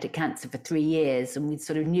pancreatic cancer for 3 years, and we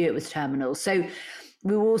sort of knew it was terminal. So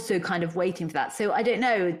we were also kind of waiting for that. So I don't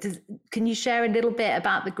know, can you share a little bit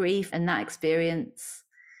about the grief and that experience?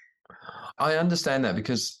 I understand that,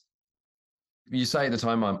 because you say at the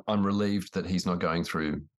time, I'm relieved that he's not going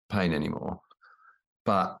through pain anymore.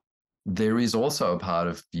 But there is also a part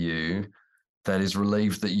of you that is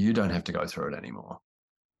relieved that you don't have to go through it anymore.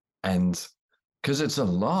 And because it's a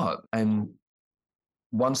lot. And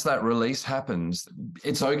once that release happens,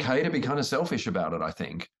 it's okay to be kind of selfish about it, I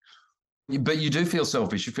think. But you do feel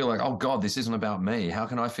selfish. You feel like, oh God, this isn't about me. How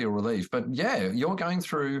can I feel relief? But yeah, you're going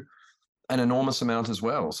through an enormous amount as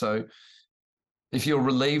well. So if you're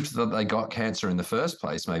relieved that they got cancer in the first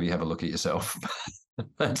place, maybe have a look at yourself.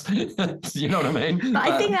 You know what I mean? But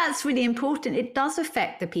I think that's really important. It does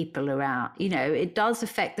affect the people around, you know, it does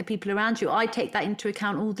affect the people around you. I take that into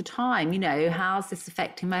account all the time. You know, how's this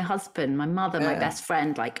affecting my husband, my mother, my best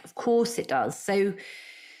friend? Like, of course it does. So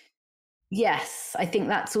yes, I think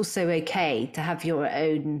that's also okay to have your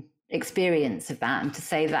own experience of that, and to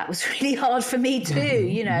say that was really hard for me too,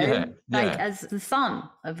 you know, like as the son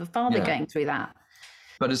of a father going through that.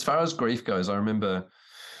 But as far as grief goes, I remember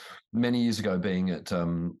many years ago being at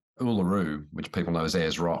Uluru, which people know as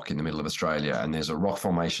Ayers Rock in the middle of Australia, and there's a rock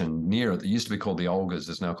formation near it that used to be called the Olgas,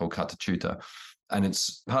 it's now called Katachuta, and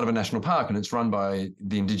it's part of a national park, and it's run by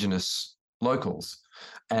the Indigenous locals.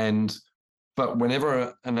 But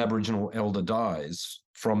whenever an Aboriginal elder dies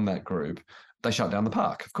from that group, they shut down the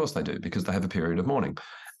park. Of course they do, because they have a period of mourning.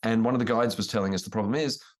 And one of the guides was telling us the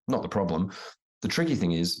tricky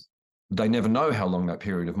thing is they never know how long that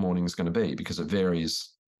period of mourning is going to be, because it varies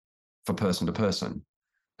for person to person.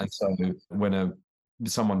 And so when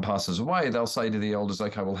someone passes away, they'll say to the elders,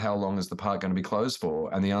 okay, well, how long is the park going to be closed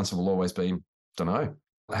for? And the answer will always be, don't know.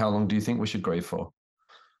 How long do you think we should grieve for?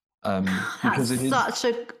 That's such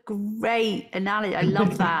a great analogy. I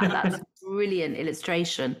love that. That's a brilliant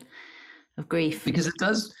illustration of grief.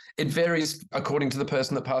 Because it varies according to the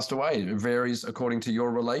person that passed away. It varies according to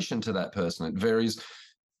your relation to that person. It varies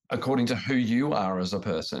according to who you are as a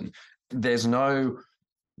person. There's no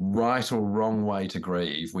right or wrong way to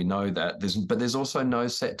grieve. We know that. But there's also no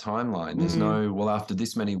set timeline. There's no, well, after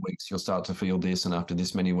this many weeks, you'll start to feel this, and after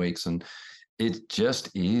this many weeks. And it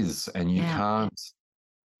just is. And you can't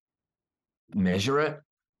measure it,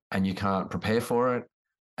 and you can't prepare for it,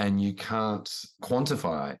 and you can't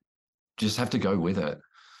quantify it. You just have to go with it.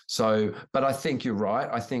 So, but I think you're right.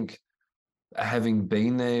 I think having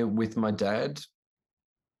been there with my dad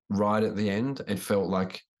right at the end, it felt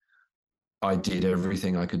like I did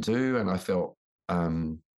everything I could do, and I felt I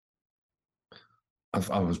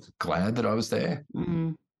was glad that I was there.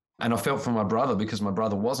 And I felt for my brother, because my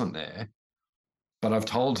brother wasn't there. But I've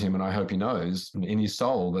told him, and I hope he knows in his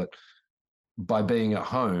soul, that by being at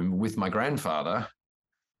home with my grandfather,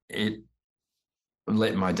 it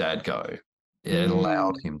let my dad go. It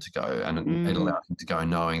allowed him to go, and it allowed him to go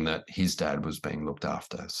knowing that his dad was being looked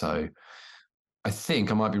after. So I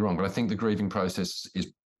think, I might be wrong, but I think the grieving process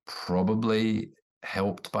is probably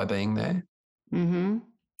helped by being there.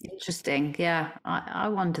 Interesting. Yeah, I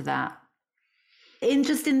wonder that.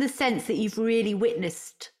 Just in the sense that you've really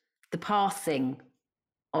witnessed the passing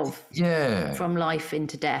of from life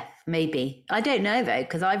into death, maybe. I don't know though,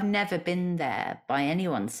 because I've never been there by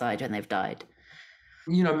anyone's side when they've died.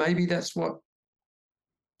 You know, maybe that's what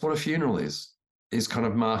a funeral is kind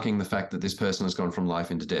of marking the fact that this person has gone from life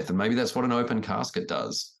into death. And maybe that's what an open casket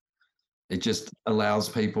does. It just allows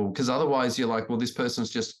people, because otherwise you're like, well, this person's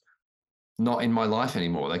just not in my life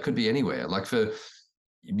anymore. They could be anywhere. Like for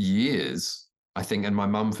years, I think, and my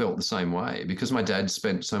mum felt the same way, because my dad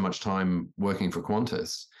spent so much time working for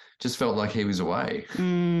Qantas, just felt like he was away.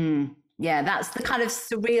 Yeah, that's the kind of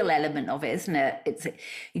surreal element of it, isn't it? It's,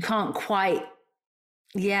 you can't quite,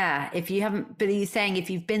 yeah, if you haven't, but you're saying if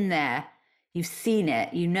you've been there, you've seen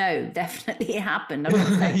it, you know, definitely it happened. I'm not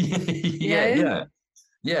saying,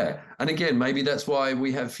 Yeah. And again, maybe that's why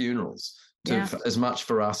we have funerals, as much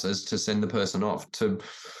for us as to send the person off, to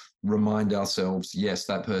remind ourselves, yes,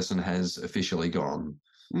 that person has officially gone.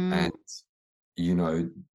 And, you know,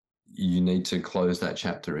 you need to close that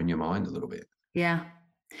chapter in your mind a little bit. Yeah.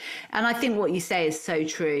 And I think what you say is so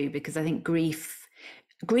true, because I think grief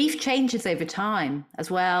changes over time as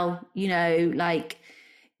well. You know, like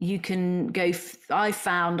you can go, I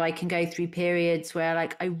found I can go through periods where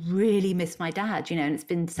like I really miss my dad, you know, and it's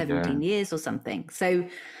been 17 years or something. So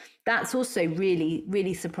that's also really,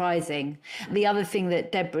 really surprising. The other thing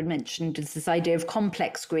that Deborah mentioned is this idea of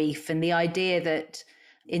complex grief, and the idea that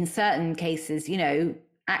in certain cases, you know,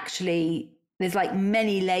 actually there's like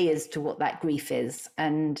many layers to what that grief is.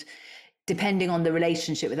 And depending on the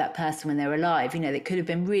relationship with that person when they're alive, you know, it could have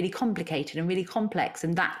been really complicated and really complex,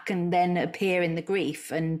 and that can then appear in the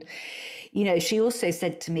grief. And, you know, she also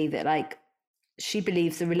said to me that like, she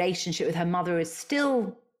believes the relationship with her mother is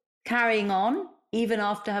still carrying on even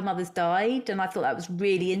after her mother's died. And I thought that was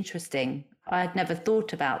really interesting. I had never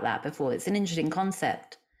thought about that before. It's an interesting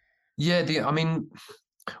concept. Yeah, I mean,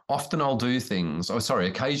 often I'll do things,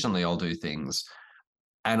 occasionally I'll do things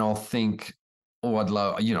and I'll think, oh, I'd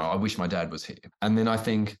love, you know, I wish my dad was here. And then I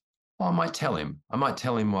think, oh, I might tell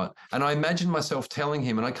him what, and I imagine myself telling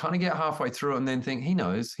him, and I kind of get halfway through it and then think, he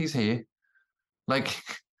knows, he's here. Like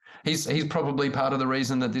he's probably part of the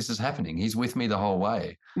reason that this is happening. He's with me the whole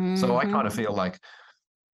way. So I kind of feel like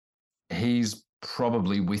he's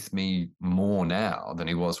probably with me more now than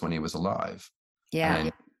he was when he was alive. Yeah.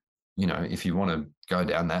 And, you know, if you want to go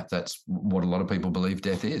down that's what a lot of people believe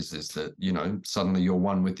death is that, you know, suddenly you're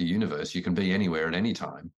one with the universe. You can be anywhere at any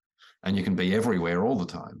time, and you can be everywhere all the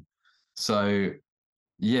time. So,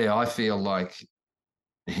 yeah, I feel like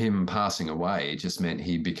him passing away just meant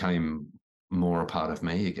he became more a part of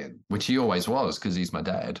me again, which he always was, because he's my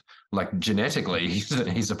dad. Like genetically,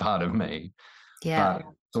 he's a part of me. Yeah. But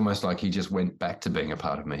it's almost like he just went back to being a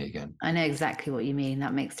part of me again. I know exactly what you mean.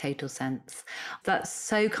 That makes total sense. That's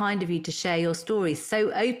so kind of you to share your story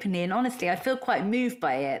so openly and honestly. I feel quite moved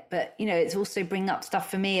by it, but, you know, it's also bringing up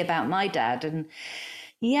stuff for me about my dad. And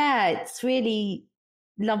yeah, it's really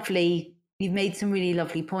lovely. You've made some really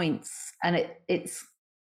lovely points, and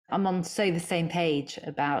I'm on the same page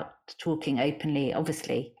about talking openly,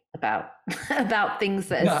 obviously, about about things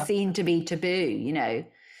that are seen to be taboo, you know.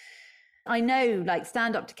 I know like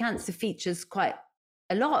Stand Up to Cancer features quite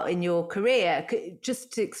a lot in your career.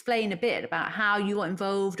 Just to explain a bit about how you got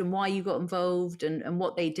involved and why you got involved and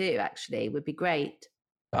what they do actually would be great.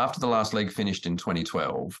 After The Last Leg finished in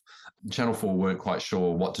 2012, Channel 4 weren't quite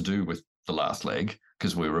sure what to do with The Last Leg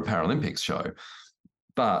because we were a Paralympics show.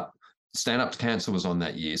 But Stand Up to Cancer was on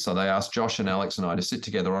that year. So they asked Josh and Alex and I to sit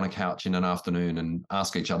together on a couch in an afternoon and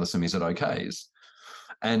ask each other some is it okays.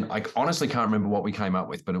 And I honestly can't remember what we came up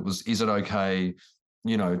with, but it was, is it okay,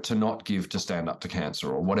 you know, to not give to Stand Up to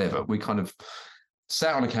Cancer or whatever? We kind of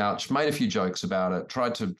sat on a couch, made a few jokes about it,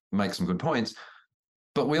 tried to make some good points,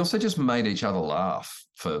 but we also just made each other laugh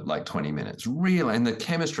for like 20 minutes, really. And the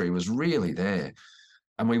chemistry was really there.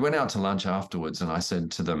 And we went out to lunch afterwards and I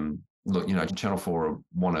said to them, look, you know, Channel 4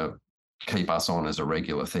 want to keep us on as a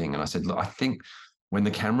regular thing. And I said, look, I think when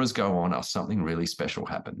the cameras go on us, something really special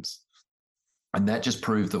happens. And that just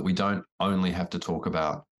proved that we don't only have to talk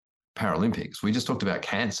about Paralympics. We just talked about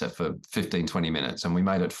cancer for 15, 20 minutes and we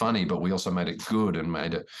made it funny, but we also made it good and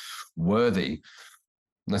made it worthy.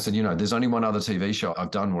 And I said, you know, there's only one other TV show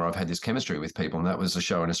I've done where I've had this chemistry with people. And that was a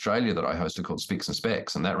show in Australia that I hosted called Spicks and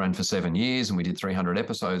Specks. And that ran for 7 years and we did 300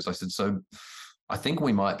 episodes. I said, so I think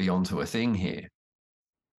we might be onto a thing here.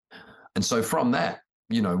 And so from that,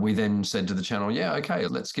 you know, we then said to the channel, yeah, okay,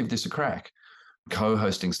 let's give this a crack.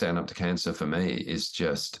 Co-hosting Stand Up to Cancer for me is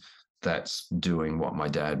just, that's doing what my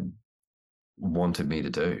dad wanted me to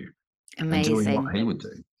do. Amazing. And doing what he would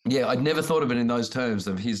do. Yeah, I'd never thought of it in those terms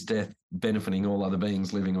of his death benefiting all other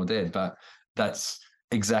beings, living or dead, but that's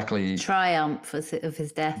exactly... Triumph of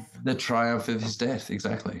his death. The triumph of his death,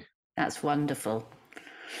 exactly. That's wonderful.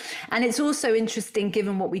 And it's also interesting,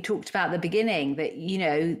 given what we talked about at the beginning, that, you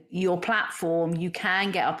know, your platform, you can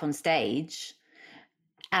get up on stage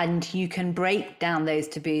and you can break down those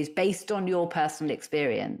taboos based on your personal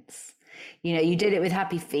experience. You know, you did it with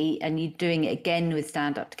Happy Feet and you're doing it again with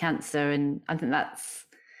Stand Up to Cancer. And I think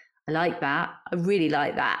I like that. I really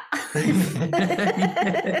like that.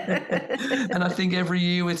 And I think every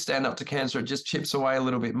year with Stand Up to Cancer, it just chips away a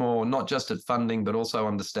little bit more, not just at funding, but also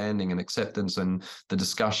understanding and acceptance and the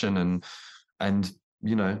discussion. And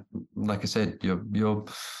you know, like I said,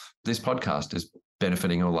 this podcast is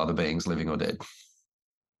benefiting all other beings, living or dead.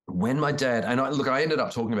 When my dad, and I ended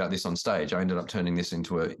up talking about this on stage. I ended up turning this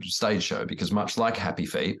into a stage show because much like Happy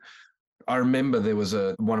Feet, I remember there was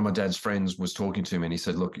one of my dad's friends was talking to me and he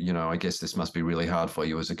said, look, you know, I guess this must be really hard for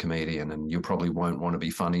you as a comedian and you probably won't want to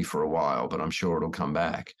be funny for a while, but I'm sure it'll come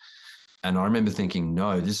back. And I remember thinking,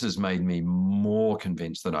 no, this has made me more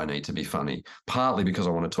convinced that I need to be funny, partly because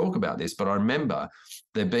I want to talk about this. But I remember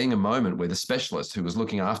there being a moment where the specialist who was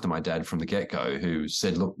looking after my dad from the get-go, who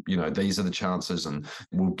said, look, you know, these are the chances and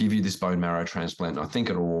we'll give you this bone marrow transplant and I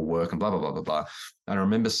think it'll all work and blah, blah, blah, blah, blah. And I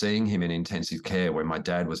remember seeing him in intensive care when my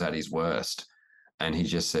dad was at his worst. And he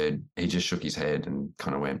just shook his head and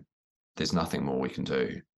kind of went, there's nothing more we can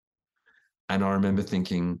do. And I remember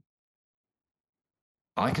thinking,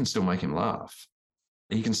 I can still make him laugh.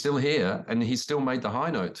 He can still hear and he still made the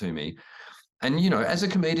high note to me. And, you know, as a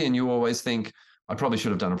comedian, you always think, I probably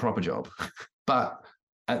should have done a proper job. But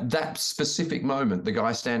at that specific moment, the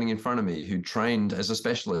guy standing in front of me who trained as a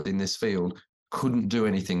specialist in this field couldn't do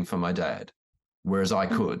anything for my dad, whereas I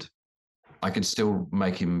could. I could still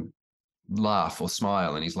make him laugh or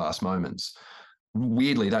smile in his last moments.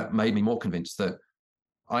 Weirdly, that made me more convinced that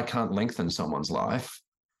I can't lengthen someone's life,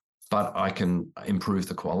 but I can improve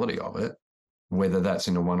the quality of it, whether that's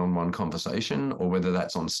in a one-on-one conversation or whether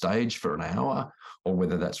that's on stage for an hour or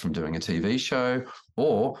whether that's from doing a TV show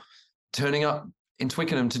or turning up in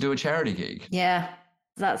Twickenham to do a charity gig. Yeah,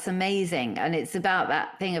 that's amazing. And it's about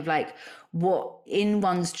that thing of like what in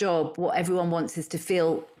one's job, what everyone wants is to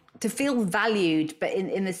feel valued, but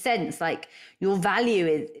in the sense like your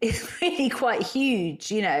value is really quite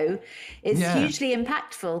huge, you know, it's hugely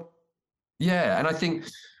impactful. Yeah. And I think,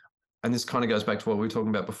 and this kind of goes back to what we were talking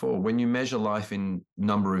about before, when you measure life in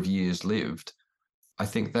number of years lived, I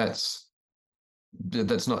think that's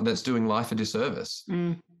doing life a disservice.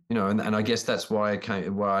 You know, and I guess that's why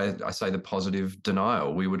I say the positive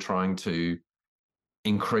denial. We were trying to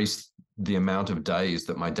increase the amount of days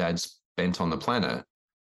that my dad spent on the planet,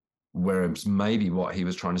 whereas maybe what he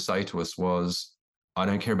was trying to say to us was, I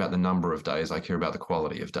don't care about the number of days, I care about the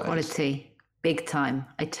quality of days. Quality, big time.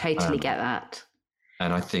 I totally get that.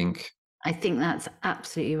 And I think that's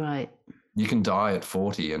absolutely right. You can die at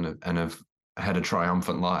 40 and have had a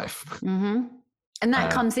triumphant life. Mm-hmm. And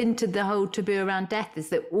that comes into the whole taboo around death, is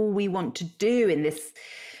that all we want to do in this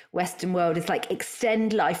Western world is like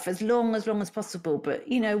extend life as long as possible. But,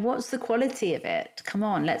 you know, what's the quality of it? Come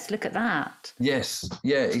on, let's look at that. Yes.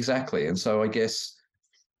 Yeah, exactly. And so I guess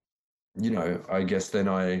then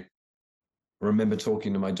I remember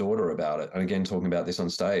talking to my daughter about it and again, talking about this on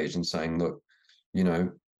stage and saying, look, you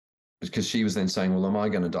know, because she was then saying, well, am I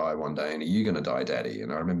going to die one day? And are you going to die, Daddy?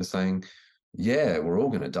 And I remember saying, yeah, we're all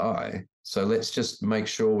going to die. So let's just make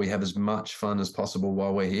sure we have as much fun as possible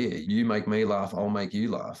while we're here. You make me laugh, I'll make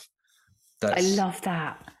you laugh. I love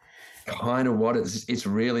that. Kind of what it's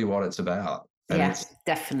really what it's about. Yes,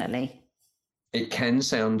 definitely. It can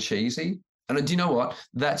sound cheesy. And do you know what?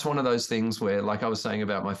 That's one of those things where, like I was saying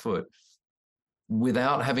about my foot,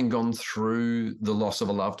 without having gone through the loss of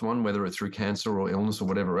a loved one, whether it's through cancer or illness or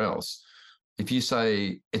whatever else, if you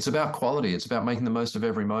say it's about quality, it's about making the most of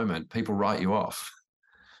every moment, people write you off.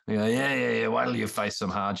 You go, yeah, wait till you face some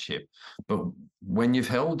hardship. But when you've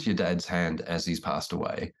held your dad's hand as he's passed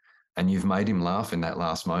away and you've made him laugh in that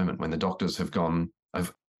last moment when the doctors have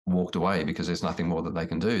walked away because there's nothing more that they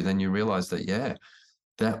can do, then you realize that, yeah,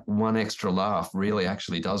 that one extra laugh really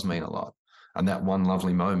actually does mean a lot. And that one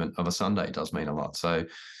lovely moment of a Sunday does mean a lot. So,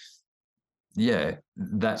 yeah,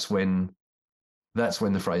 that's when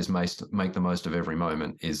the phrase make the most of every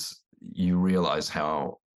moment is you realize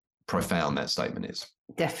how profound that statement is.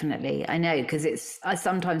 Definitely. I know, because I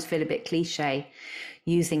sometimes feel a bit cliche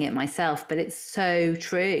using it myself, but it's so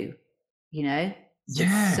true, you know?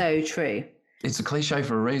 Yeah. It's so true. It's a cliche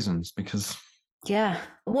for a reason, because... Yeah.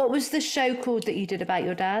 What was the show called that you did about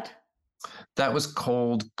your dad? That was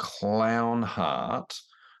called Clown Heart,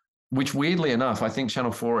 which weirdly enough, I think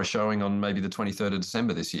Channel 4 are showing on maybe the 23rd of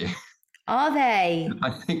December this year. Are they?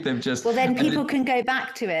 I think they've just... Well, then people can go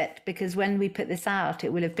back to it, because when we put this out,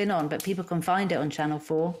 it will have been on, but people can find it on Channel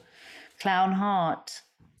 4. Clown Heart.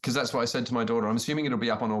 Because that's what I said to my daughter. I'm assuming it'll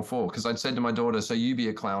be up on all four, because I'd said to my daughter, so you be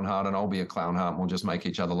a clown heart and I'll be a clown heart and we'll just make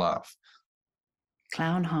each other laugh.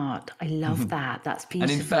 Clown Heart. I love that. That's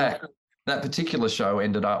beautiful. And in fact, that particular show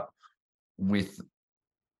ended up with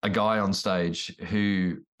a guy on stage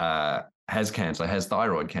who has cancer, has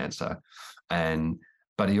thyroid cancer,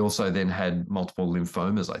 but he also then had multiple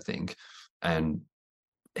lymphomas, I think, and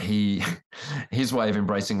his way of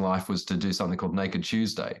embracing life was to do something called Naked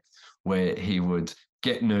Tuesday, where he would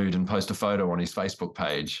get nude and post a photo on his Facebook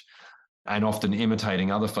page, and often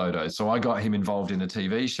imitating other photos. So I got him involved in a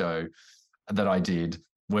TV show that I did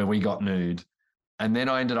where we got nude. And then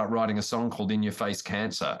I ended up writing a song called In Your Face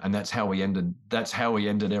Cancer. And that's how we ended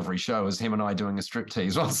every show, is him and I doing a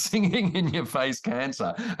striptease while singing In Your Face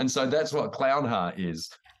Cancer. And so that's what Clown Heart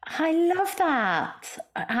is. I love that.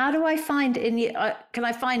 How do I find can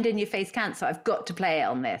I find In Your Face Cancer? I've got to play it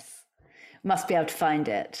on this. Must be able to find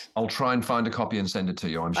it. I'll try and find a copy and send it to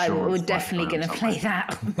you. I'm sure. We're definitely going to play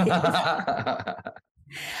that.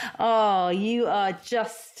 Oh, you are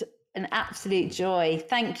just an absolute joy.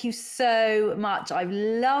 Thank you so much. I've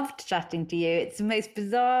loved chatting to you. It's the most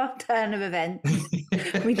bizarre turn of events.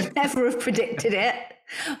 We'd never have predicted it,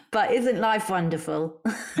 but isn't life wonderful?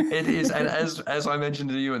 It is. And as I mentioned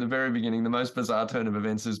to you at the very beginning, the most bizarre turn of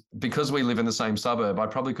events is because we live in the same suburb, I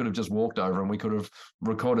probably could have just walked over and we could have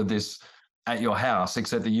recorded this at your house,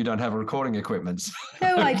 except that you don't have recording equipment.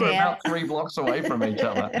 No idea. We're about 3 blocks away from each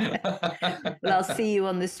other. Well, I'll see you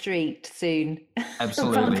on the street soon.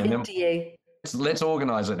 Absolutely. Bump into you. Let's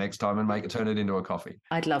organise it next time and turn it into a coffee.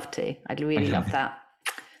 I'd love to. I'd really love that.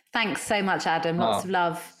 Thanks so much, Adam. Lots of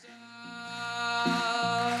love.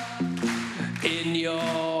 In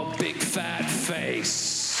your big fat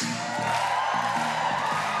face.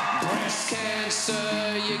 Breast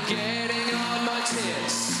cancer, you're getting on my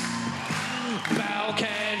tits. Bowel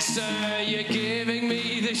cancer, you're giving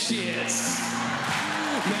me the shits.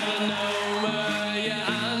 Melanoma,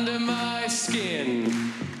 you're under my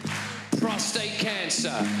skin. Prostate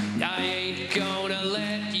cancer, I ain't gonna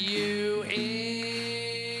let you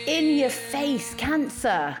in. In Your Face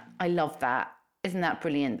Cancer. I love that. Isn't that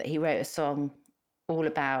brilliant that he wrote a song all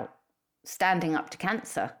about standing up to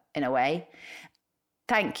cancer in a way?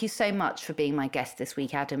 Thank you so much for being my guest this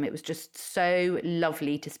week, Adam. It was just so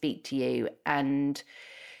lovely to speak to you. And,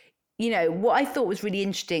 you know, what I thought was really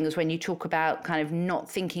interesting was when you talk about kind of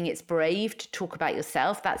not thinking it's brave to talk about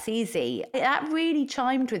yourself. That's easy. That really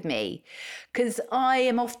chimed with me because I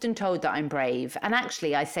am often told that I'm brave. And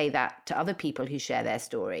actually, I say that to other people who share their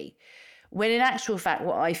story. When in actual fact,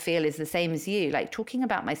 what I feel is the same as you. Like, talking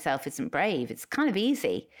about myself isn't brave. It's kind of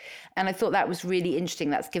easy. And I thought that was really interesting.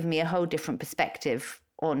 That's given me a whole different perspective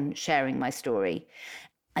on sharing my story.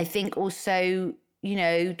 I think also, you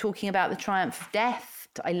know, talking about the triumph of death.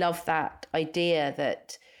 I love that idea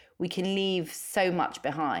that we can leave so much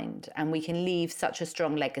behind and we can leave such a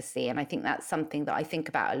strong legacy. And I think that's something that I think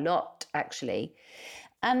about a lot, actually.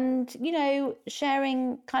 And, you know,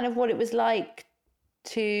 sharing kind of what it was like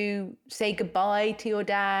to say goodbye to your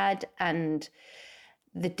dad and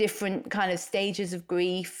the different kind of stages of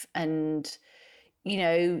grief and, you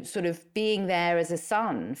know, sort of being there as a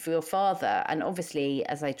son for your father. And obviously,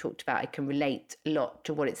 as I talked about, I can relate a lot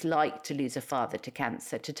to what it's like to lose a father to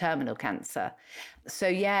cancer, to terminal cancer. So,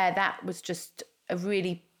 yeah, that was just a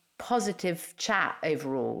really positive chat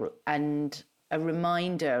overall and a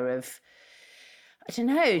reminder of, I don't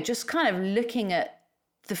know, just kind of looking at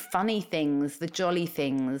the funny things, the jolly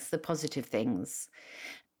things, the positive things.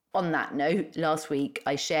 On that note, last week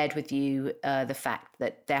I shared with you the fact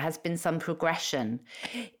that there has been some progression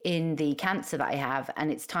in the cancer that I have,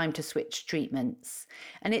 and it's time to switch treatments.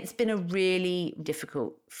 And it's been a really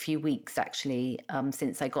difficult few weeks, actually,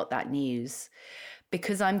 since I got that news,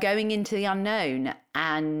 because I'm going into the unknown,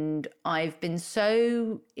 and I've been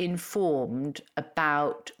so informed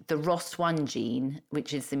about the ROS1 gene,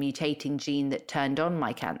 which is the mutating gene that turned on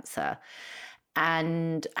my cancer,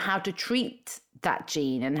 and how to treat that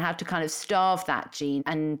gene and how to kind of starve that gene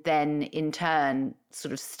and then in turn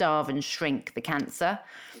sort of starve and shrink the cancer.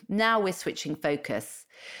 Now we're switching focus.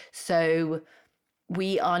 So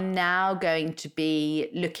we are now going to be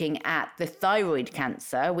looking at the thyroid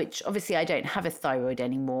cancer, which obviously I don't have a thyroid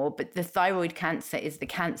anymore, but the thyroid cancer is the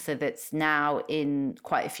cancer that's now in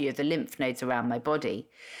quite a few of the lymph nodes around my body.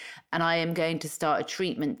 And I am going to start a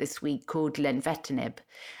treatment this week called lenvatinib.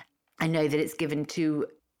 I know that it's given to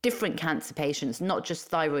different cancer patients, not just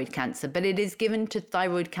thyroid cancer, but it is given to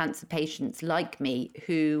thyroid cancer patients like me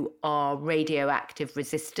who are radioactive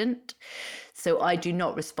resistant. So I do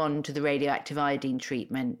not respond to the radioactive iodine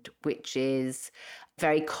treatment, which is a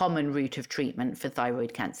very common route of treatment for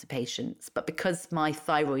thyroid cancer patients. But because my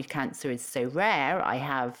thyroid cancer is so rare, I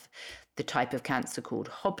have the type of cancer called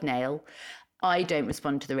hobnail, I don't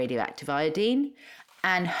respond to the radioactive iodine.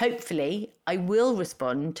 And hopefully I will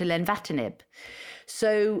respond to lenvatinib.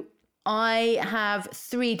 So I have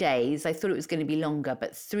 3 days. I thought it was going to be longer,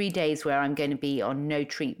 but 3 days where I'm going to be on no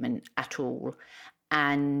treatment at all.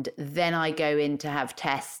 And then I go in to have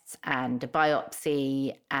tests and a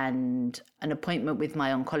biopsy and an appointment with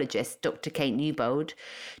my oncologist, Dr. Kate Newbold,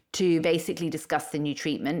 to basically discuss the new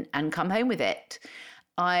treatment and come home with it.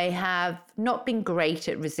 I have not been great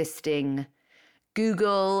at resisting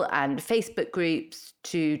Google and Facebook groups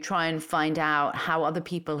to try and find out how other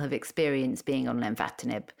people have experienced being on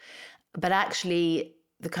lenvatinib. But actually,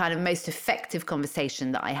 the kind of most effective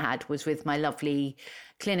conversation that I had was with my lovely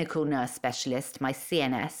clinical nurse specialist, my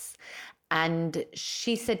CNS. And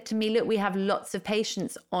she said to me, look, we have lots of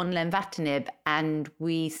patients on lenvatinib and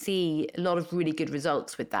we see a lot of really good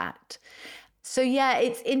results with that. So yeah,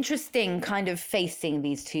 it's interesting kind of facing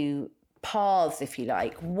these two paths, if you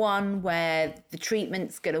like. One where the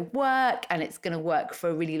treatment's going to work and it's going to work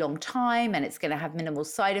for a really long time and it's going to have minimal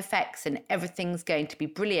side effects and everything's going to be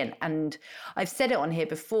brilliant. And I've said it on here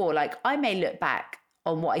before, like I may look back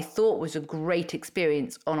on what I thought was a great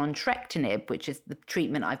experience on entrectinib, which is the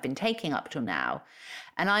treatment I've been taking up till now.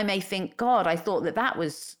 And I may think, God, I thought that that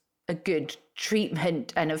was a good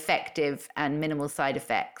treatment and effective and minimal side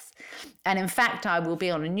effects. And in fact, I will be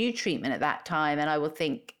on a new treatment at that time and I will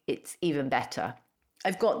think it's even better.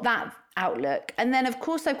 I've got that outlook. And then, of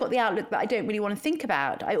course, I've got the outlook that I don't really want to think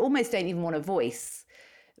about. I almost don't even want a voice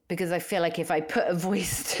because I feel like if I put a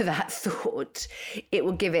voice to that thought, it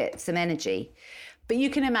will give it some energy. But you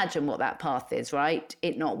can imagine what that path is, right?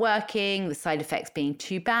 It not working, the side effects being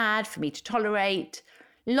too bad for me to tolerate,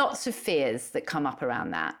 lots of fears that come up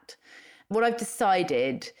around that. What I've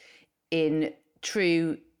decided in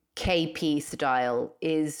true KP style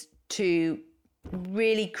is to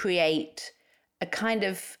really create a kind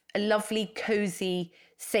of a lovely, cozy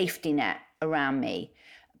safety net around me,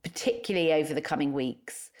 particularly over the coming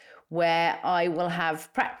weeks, where I will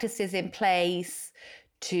have practices in place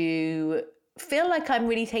to feel like I'm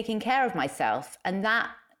really taking care of myself. And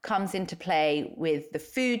that comes into play with the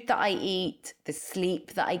food that I eat, the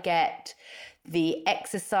sleep that I get, the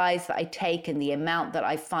exercise that I take and the amount that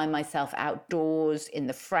I find myself outdoors in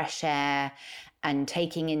the fresh air and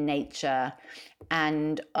taking in nature.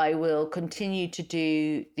 And I will continue to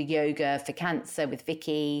do the yoga for cancer with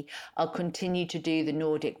Vicky. I'll continue to do the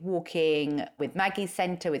Nordic walking with Maggie's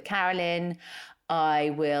Centre with Carolyn.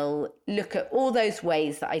 I will look at all those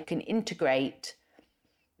ways that I can integrate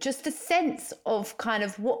just a sense of kind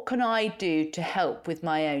of what can I do to help with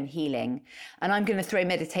my own healing. And I'm going to throw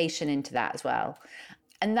meditation into that as well.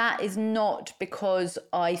 And that is not because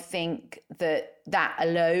I think that that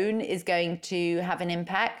alone is going to have an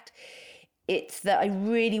impact. It's that I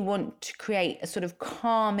really want to create a sort of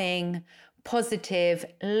calming, positive,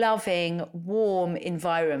 loving, warm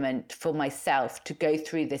environment for myself to go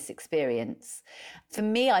through this experience. For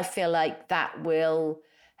me, I feel like that will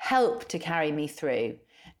help to carry me through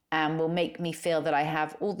and will make me feel that I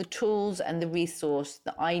have all the tools and the resource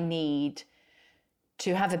that I need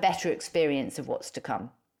to have a better experience of what's to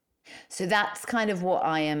come. So that's kind of what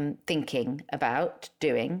I am thinking about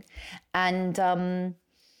doing. And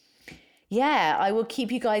yeah, I will keep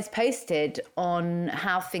you guys posted on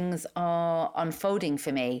how things are unfolding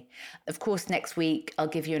for me. Of course, next week, I'll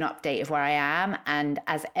give you an update of where I am. And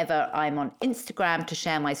as ever, I'm on Instagram to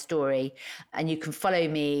share my story. And you can follow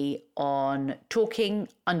me on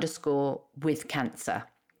talking_with-cancer.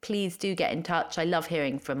 Please do get in touch. I love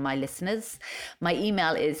hearing from my listeners. My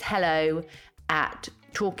email is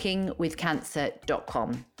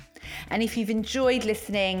hello@talkingwithcancer.com. And if you've enjoyed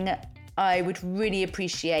listening, I would really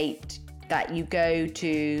appreciate that you go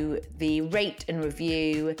to the rate and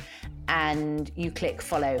review and you click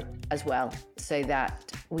follow as well so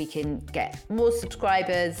that we can get more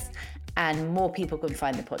subscribers and more people can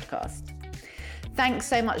find the podcast. Thanks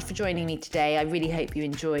so much for joining me today. I really hope you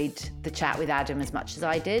enjoyed the chat with Adam as much as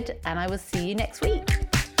I did, and I will see you next week.